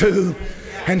out to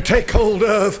and take hold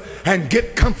of and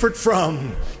get comfort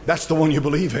from. That's the one you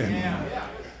believe in.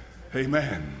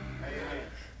 Amen.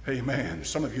 Amen.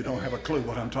 Some of you don't have a clue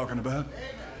what I'm talking about.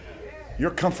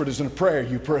 Your comfort is in a prayer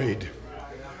you prayed.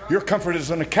 Your comfort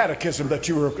is in a catechism that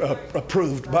you were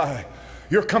approved by.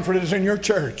 Your comfort is in your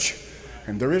church.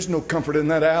 And there is no comfort in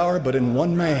that hour but in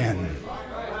one man,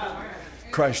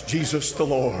 Christ Jesus the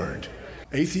Lord.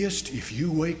 Atheist, if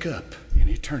you wake up in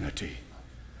eternity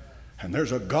and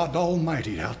there's a God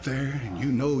Almighty out there and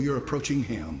you know you're approaching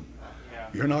Him,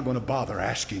 you're not going to bother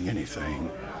asking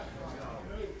anything.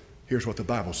 Here's what the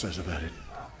Bible says about it.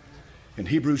 In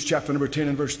Hebrews chapter number 10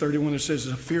 and verse 31, it says,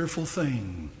 it's a fearful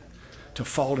thing to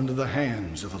fall into the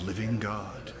hands of a living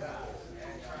God.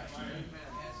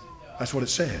 That's what it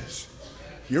says.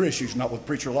 Your issue's not with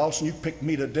Preacher Lawson. You pick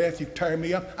me to death, you tear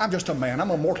me up. I'm just a man.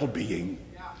 I'm a mortal being.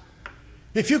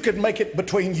 If you could make it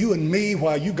between you and me,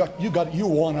 why, you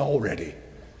won already.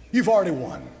 You've already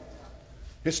won.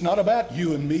 It's not about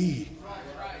you and me.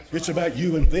 It's about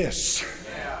you and this.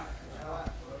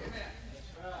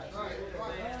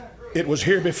 It was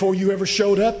here before you ever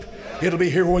showed up. It'll be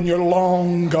here when you're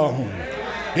long gone.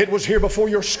 It was here before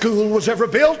your school was ever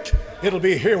built. It'll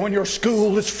be here when your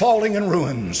school is falling in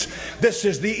ruins. This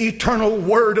is the eternal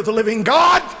word of the living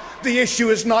God. The issue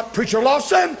is not Preacher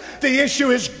Lawson. The issue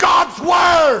is God's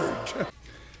word.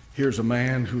 Here's a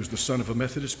man who's the son of a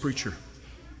Methodist preacher.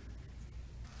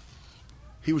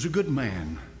 He was a good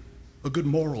man, a good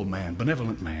moral man,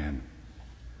 benevolent man.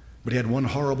 But he had one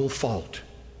horrible fault.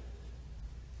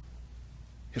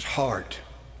 His heart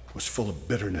was full of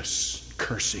bitterness,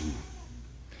 cursing.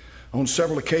 On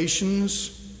several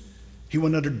occasions, he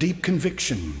went under deep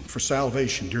conviction for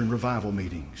salvation during revival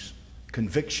meetings.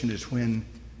 Conviction is when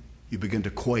you begin to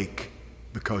quake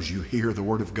because you hear the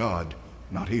word of God,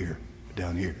 not here,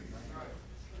 down here.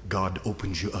 God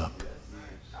opens you up.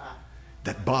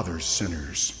 That bothers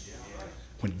sinners.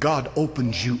 When God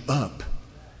opens you up,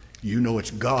 you know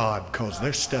it's God, because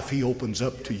there's stuff He opens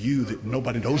up to you that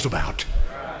nobody knows about.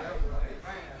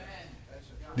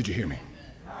 Did you hear me?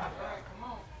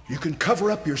 You can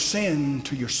cover up your sin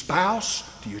to your spouse,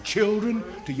 to your children,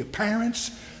 to your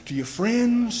parents, to your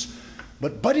friends.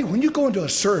 But buddy, when you go into a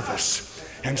service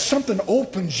and something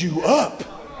opens you up,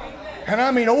 and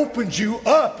I mean opens you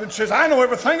up and says, I know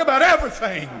everything about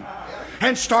everything,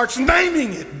 and starts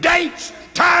naming it, dates,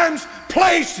 times,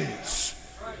 places,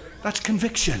 that's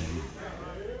conviction.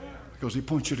 Because He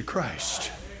points you to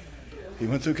Christ. He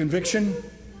went through conviction,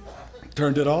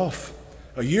 turned it off.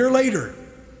 A year later,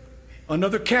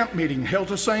 another camp meeting held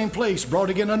the same place, brought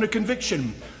again under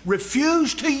conviction,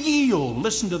 refused to yield.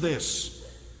 Listen to this.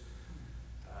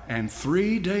 And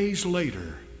 3 days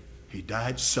later, he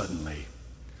died suddenly.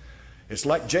 It's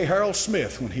like J. Harold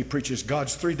Smith when he preaches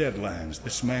God's 3 deadlines.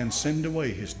 This man sinned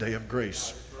away his day of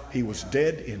grace. He was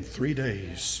dead in 3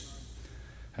 days.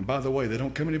 And by the way, they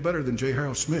don't come any better than J.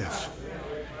 Harold Smith.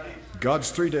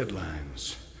 God's 3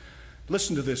 deadlines.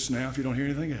 Listen to this now if you don't hear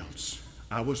anything else.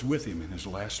 I was with him in his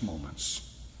last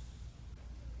moments.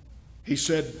 He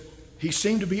said he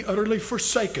seemed to be utterly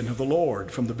forsaken of the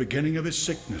Lord from the beginning of his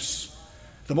sickness.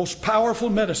 The most powerful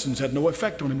medicines had no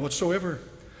effect on him whatsoever.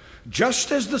 Just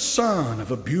as the sun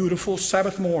of a beautiful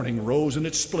Sabbath morning rose in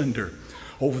its splendor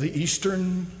over the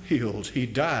eastern hills, he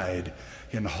died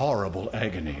in horrible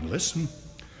agony. Listen,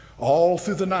 all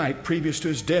through the night previous to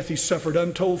his death, he suffered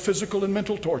untold physical and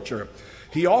mental torture.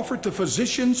 He offered to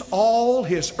physicians all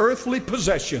his earthly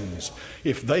possessions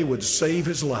if they would save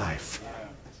his life.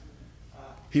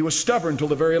 He was stubborn till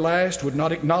the very last, would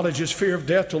not acknowledge his fear of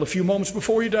death till a few moments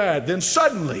before he died. Then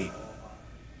suddenly,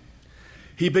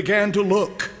 he began to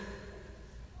look,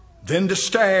 then to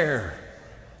stare,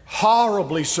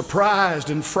 horribly surprised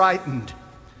and frightened,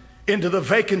 into the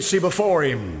vacancy before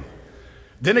him.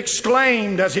 Then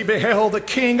exclaimed as he beheld the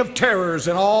King of terrors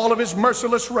in all of his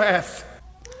merciless wrath,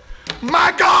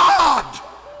 "My God!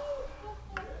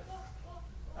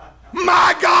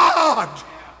 My God!"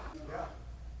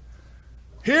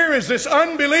 Here is this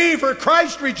unbeliever,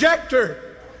 Christ rejecter,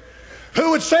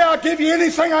 who would say, "I'll give you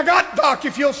anything I got, Doc,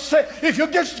 if you'll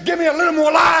just give me a little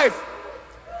more life."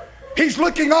 He's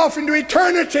looking off into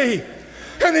eternity,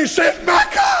 and he says, "My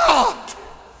God!"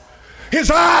 His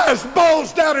eyes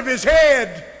bulged out of his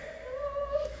head,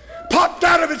 popped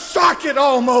out of its socket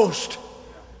almost.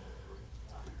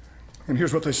 And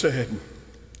here's what they said.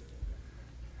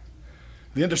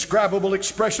 The indescribable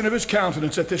expression of his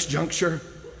countenance at this juncture,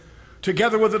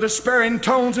 together with the despairing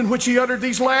tones in which he uttered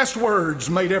these last words,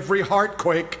 made every heart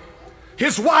quake.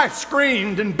 His wife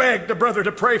screamed and begged the brother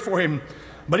to pray for him,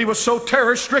 but he was so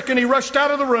terror-stricken he rushed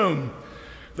out of the room.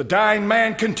 The dying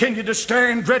man continued to stare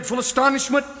in dreadful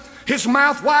astonishment, his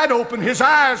mouth wide open, his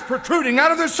eyes protruding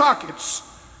out of their sockets,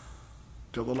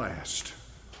 till the last.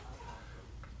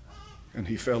 And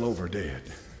he fell over dead.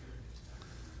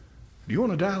 Do you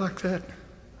want to die like that?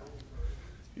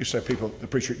 You say, people, the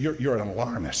preacher, you're an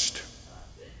alarmist.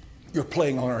 You're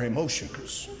playing on our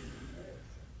emotions.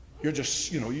 You're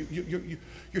just,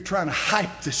 you're trying to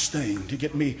hype this thing to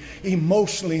get me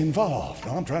emotionally involved.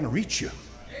 No, I'm trying to reach you.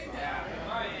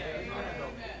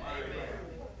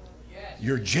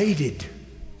 You're jaded.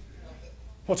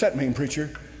 What's that mean,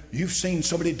 preacher? You've seen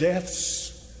so many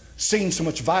deaths, seen so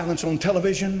much violence on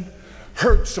television,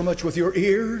 heard so much with your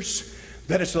ears,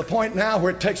 that it's to the point now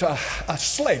where it takes a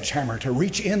sledgehammer to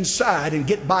reach inside and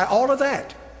get by all of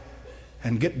that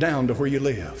and get down to where you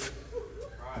live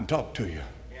and talk to you.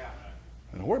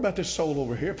 And don't worry about this soul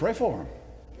over here. Pray for them.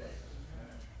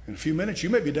 In a few minutes, you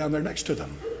may be down there next to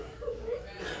them.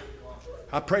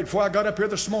 I prayed before I got up here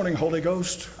this morning, Holy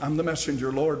Ghost. I'm the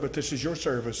messenger, Lord, but this is your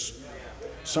service.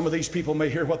 Some of these people may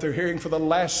hear what they're hearing for the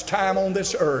last time on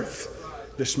this earth.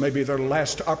 This may be their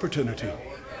last opportunity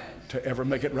to ever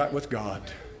make it right with God.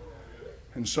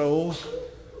 And so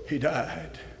he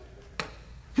died.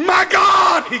 My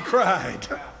God, he cried.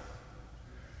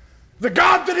 The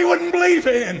God that he wouldn't believe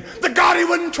in, the God he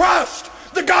wouldn't trust,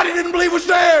 the God he didn't believe was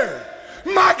there.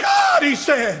 My God, he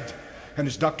said. And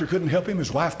his doctor couldn't help him,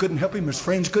 his wife couldn't help him, his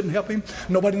friends couldn't help him,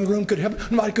 nobody in the room could help him,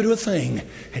 nobody could do a thing.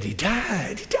 And he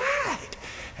died,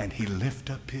 and he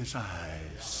lifted up his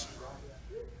eyes.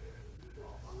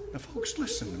 Now folks,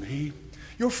 listen to me.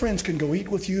 Your friends can go eat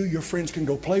with you, your friends can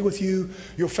go play with you,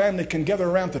 your family can gather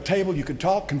around the table, you can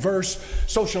talk, converse,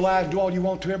 socialize, do all you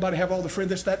want to, everybody have all the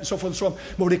friends, this, that, and so forth and so on.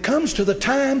 But when it comes to the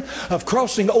time of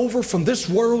crossing over from this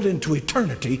world into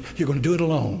eternity, you're going to do it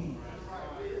alone.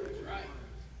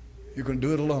 You're going to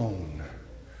do it alone.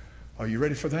 Are you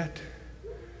ready for that?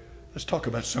 Let's talk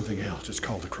about something else. It's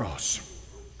called the cross.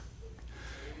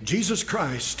 Jesus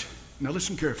Christ, now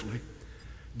listen carefully,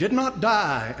 did not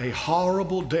die a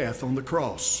horrible death on the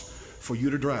cross for you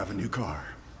to drive a new car.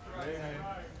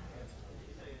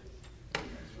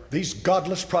 These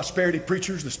godless prosperity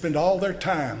preachers that spend all their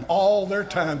time,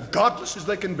 godless as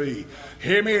they can be,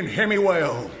 hear me and hear me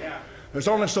well. There's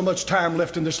only so much time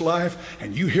left in this life,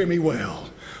 and you hear me well.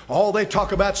 All they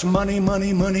talk about is money,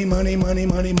 money, money, money, money,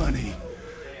 money, money.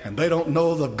 And they don't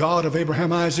know the God of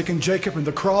Abraham, Isaac, and Jacob, and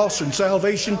the cross, and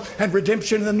salvation, and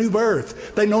redemption, and the new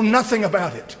birth. They know nothing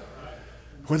about it.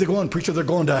 Where are they going, preacher? They're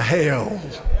going to hell.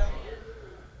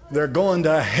 They're going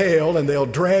to hell, and they'll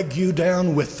drag you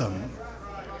down with them.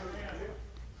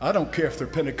 I don't care if they're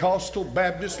Pentecostal,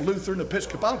 Baptist, Lutheran,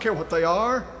 Episcopal. I don't care what they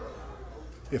are.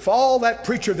 If all that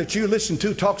preacher that you listen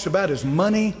to talks about is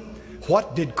money,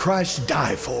 what did Christ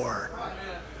die for?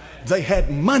 They had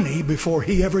money before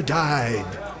he ever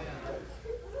died.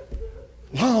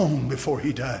 Long before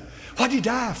he died. What did he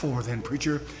die for then,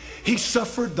 preacher? He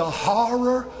suffered the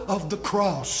horror of the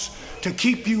cross to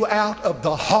keep you out of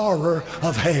the horror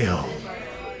of hell.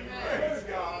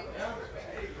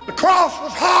 The cross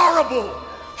was horrible,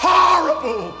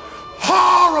 horrible,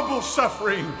 horrible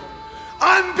suffering.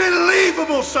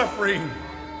 Unbelievable suffering.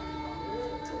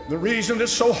 The reason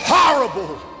it's so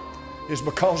horrible is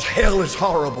because hell is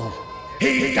horrible.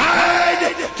 He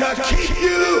died to keep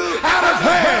you out of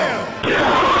hell.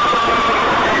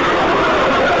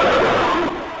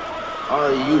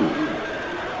 Are you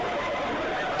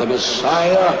the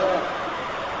Messiah,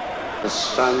 the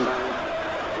Son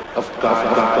of God?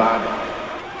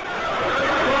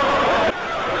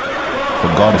 For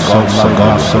God so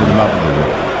loved the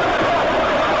world.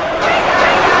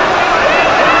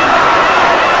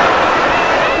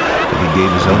 He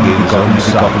gave his only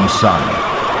begotten Son.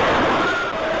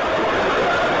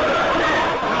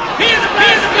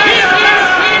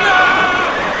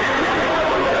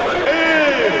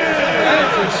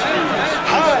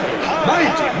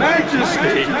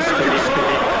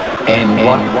 And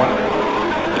what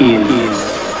is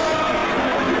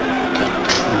the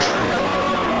truth?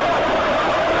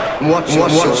 What's your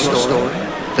story?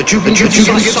 That you've been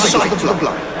sight of the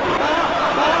blind.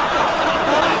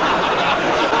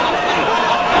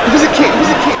 He was a kid.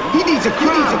 He needs a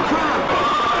crown.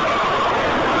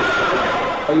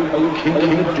 Are you kidding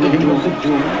me?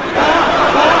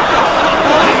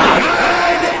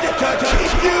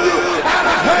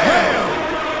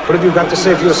 What have you got to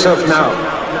say for yourself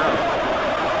now?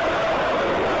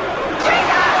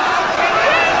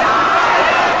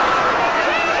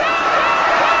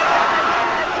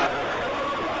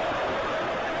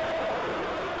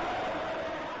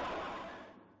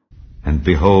 And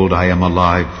behold, I am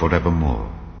alive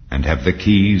forevermore, and have the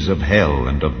keys of hell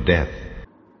and of death.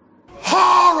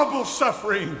 Horrible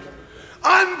suffering.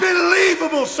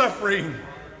 Unbelievable suffering.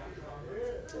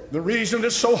 The reason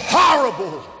it's so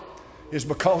horrible is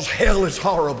because hell is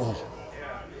horrible.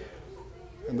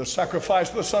 And the sacrifice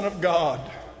of the Son of God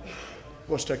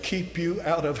was to keep you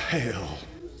out of hell.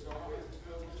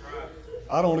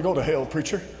 I don't want to go to hell,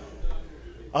 preacher.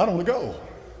 I don't want to go.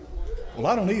 Well,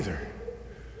 I don't either.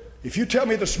 If you tell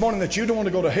me this morning that you don't want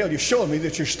to go to hell, you're showing me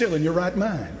that you're still in your right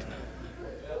mind.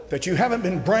 That you haven't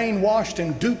been brainwashed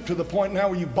and duped to the point now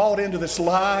where you bought into this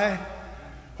lie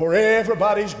where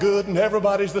everybody's good and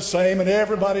everybody's the same and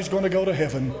everybody's going to go to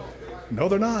heaven. No,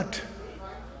 they're not.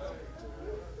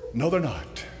 No, they're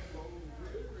not.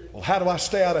 Well, how do I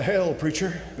stay out of hell,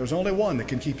 preacher? There's only one that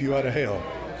can keep you out of hell.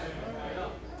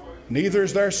 Neither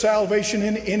is there salvation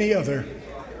in any other.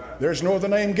 There's no other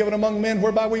name given among men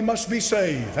whereby we must be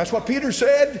saved. That's what Peter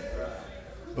said.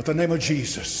 But the name of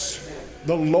Jesus,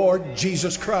 the Lord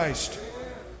Jesus Christ.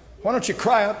 Why don't you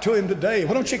cry out to him today?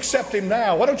 Why don't you accept him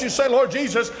now? Why don't you say, Lord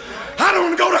Jesus, I don't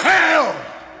want to go to hell.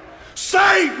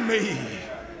 Save me.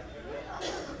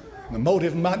 The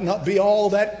motive might not be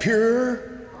all that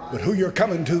pure, but who you're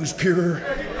coming to is pure.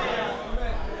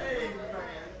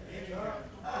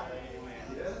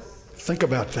 Think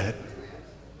about that.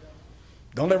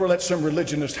 Don't ever let some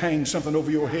religionist hang something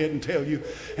over your head and tell you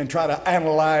and try to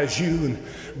analyze you and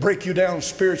break you down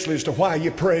spiritually as to why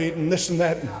you prayed and this and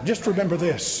that. Just remember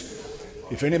this.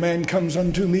 If any man comes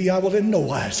unto me, I will in no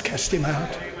wise cast him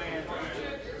out.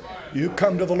 You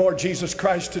come to the Lord Jesus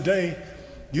Christ today.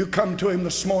 You come to him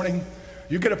this morning.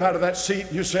 You get up out of that seat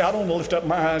and you say, I don't want to lift up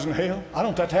my eyes in hell. I don't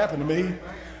want that to happen to me.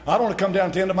 I don't want to come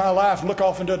down to the end of my life and look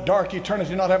off into a dark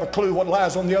eternity and not have a clue what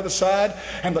lies on the other side.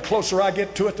 And the closer I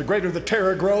get to it, the greater the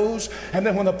terror grows. And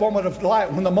then when the moment of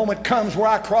light, when the moment comes where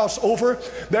I cross over,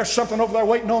 there's something over there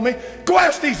waiting on me. Go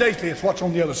ask these atheists what's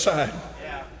on the other side.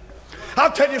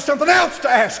 I'll tell you something else to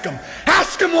ask them.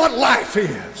 Ask them what life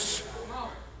is.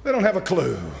 They don't have a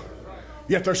clue.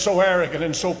 Yet they're so arrogant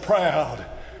and so proud.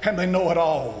 And they know it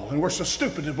all. And we're so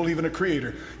stupid to believe in a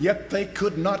creator. Yet they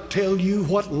could not tell you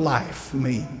what life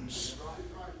means.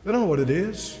 They don't know what it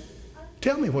is.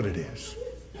 Tell me what it is.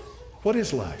 What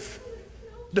is life?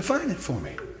 Define it for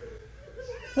me.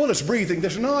 Well, it's breathing.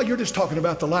 This. No, you're just talking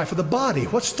about the life of the body.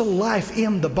 What's the life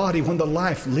in the body when the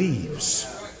life leaves?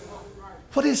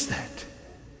 What is that?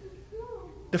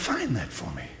 Define that for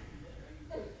me.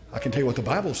 I can tell you what the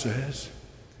Bible says.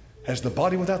 As the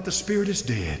body without the spirit is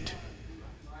dead.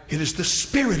 It is the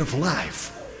spirit of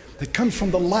life that comes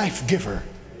from the life giver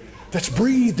that's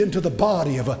breathed into the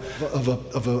body of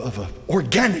a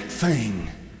organic thing,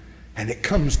 and it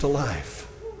comes to life.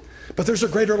 But there's a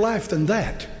greater life than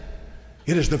that.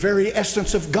 It is the very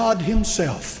essence of God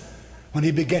himself when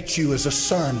he begets you as a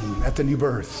son at the new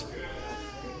birth.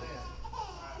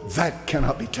 That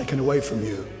cannot be taken away from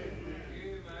you.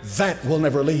 That will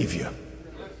never leave you.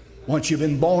 Once you've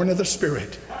been born of the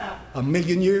Spirit,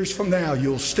 1,000,000 years from now,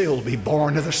 you'll still be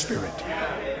born of the Spirit.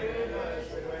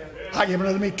 I give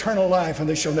unto them eternal life, and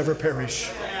they shall never perish.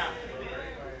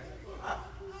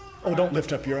 Oh, don't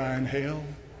lift up your eye in hell.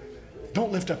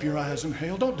 Don't lift up your eyes in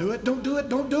hell. Don't do it. Don't do it.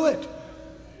 Don't do it.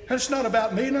 And it's not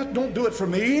about me. Don't do it for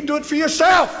me. Do it for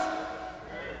yourself.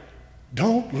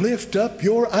 Don't lift up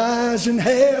your eyes in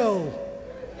hell.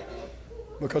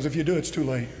 Because if you do, it's too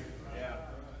late.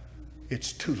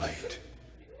 It's too late.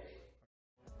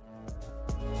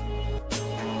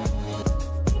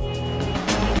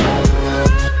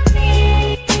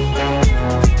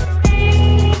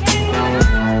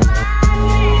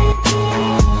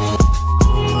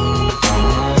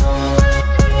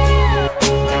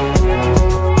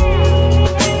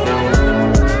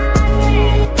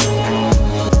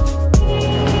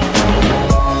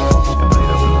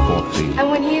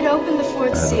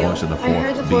 I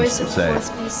heard the voice of the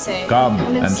fourth beast say, Come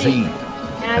and see.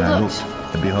 And I looked,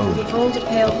 and behold a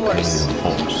pale horse.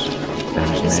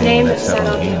 And his name that sat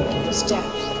on him was Death.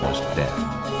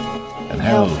 And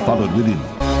hell followed with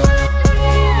him.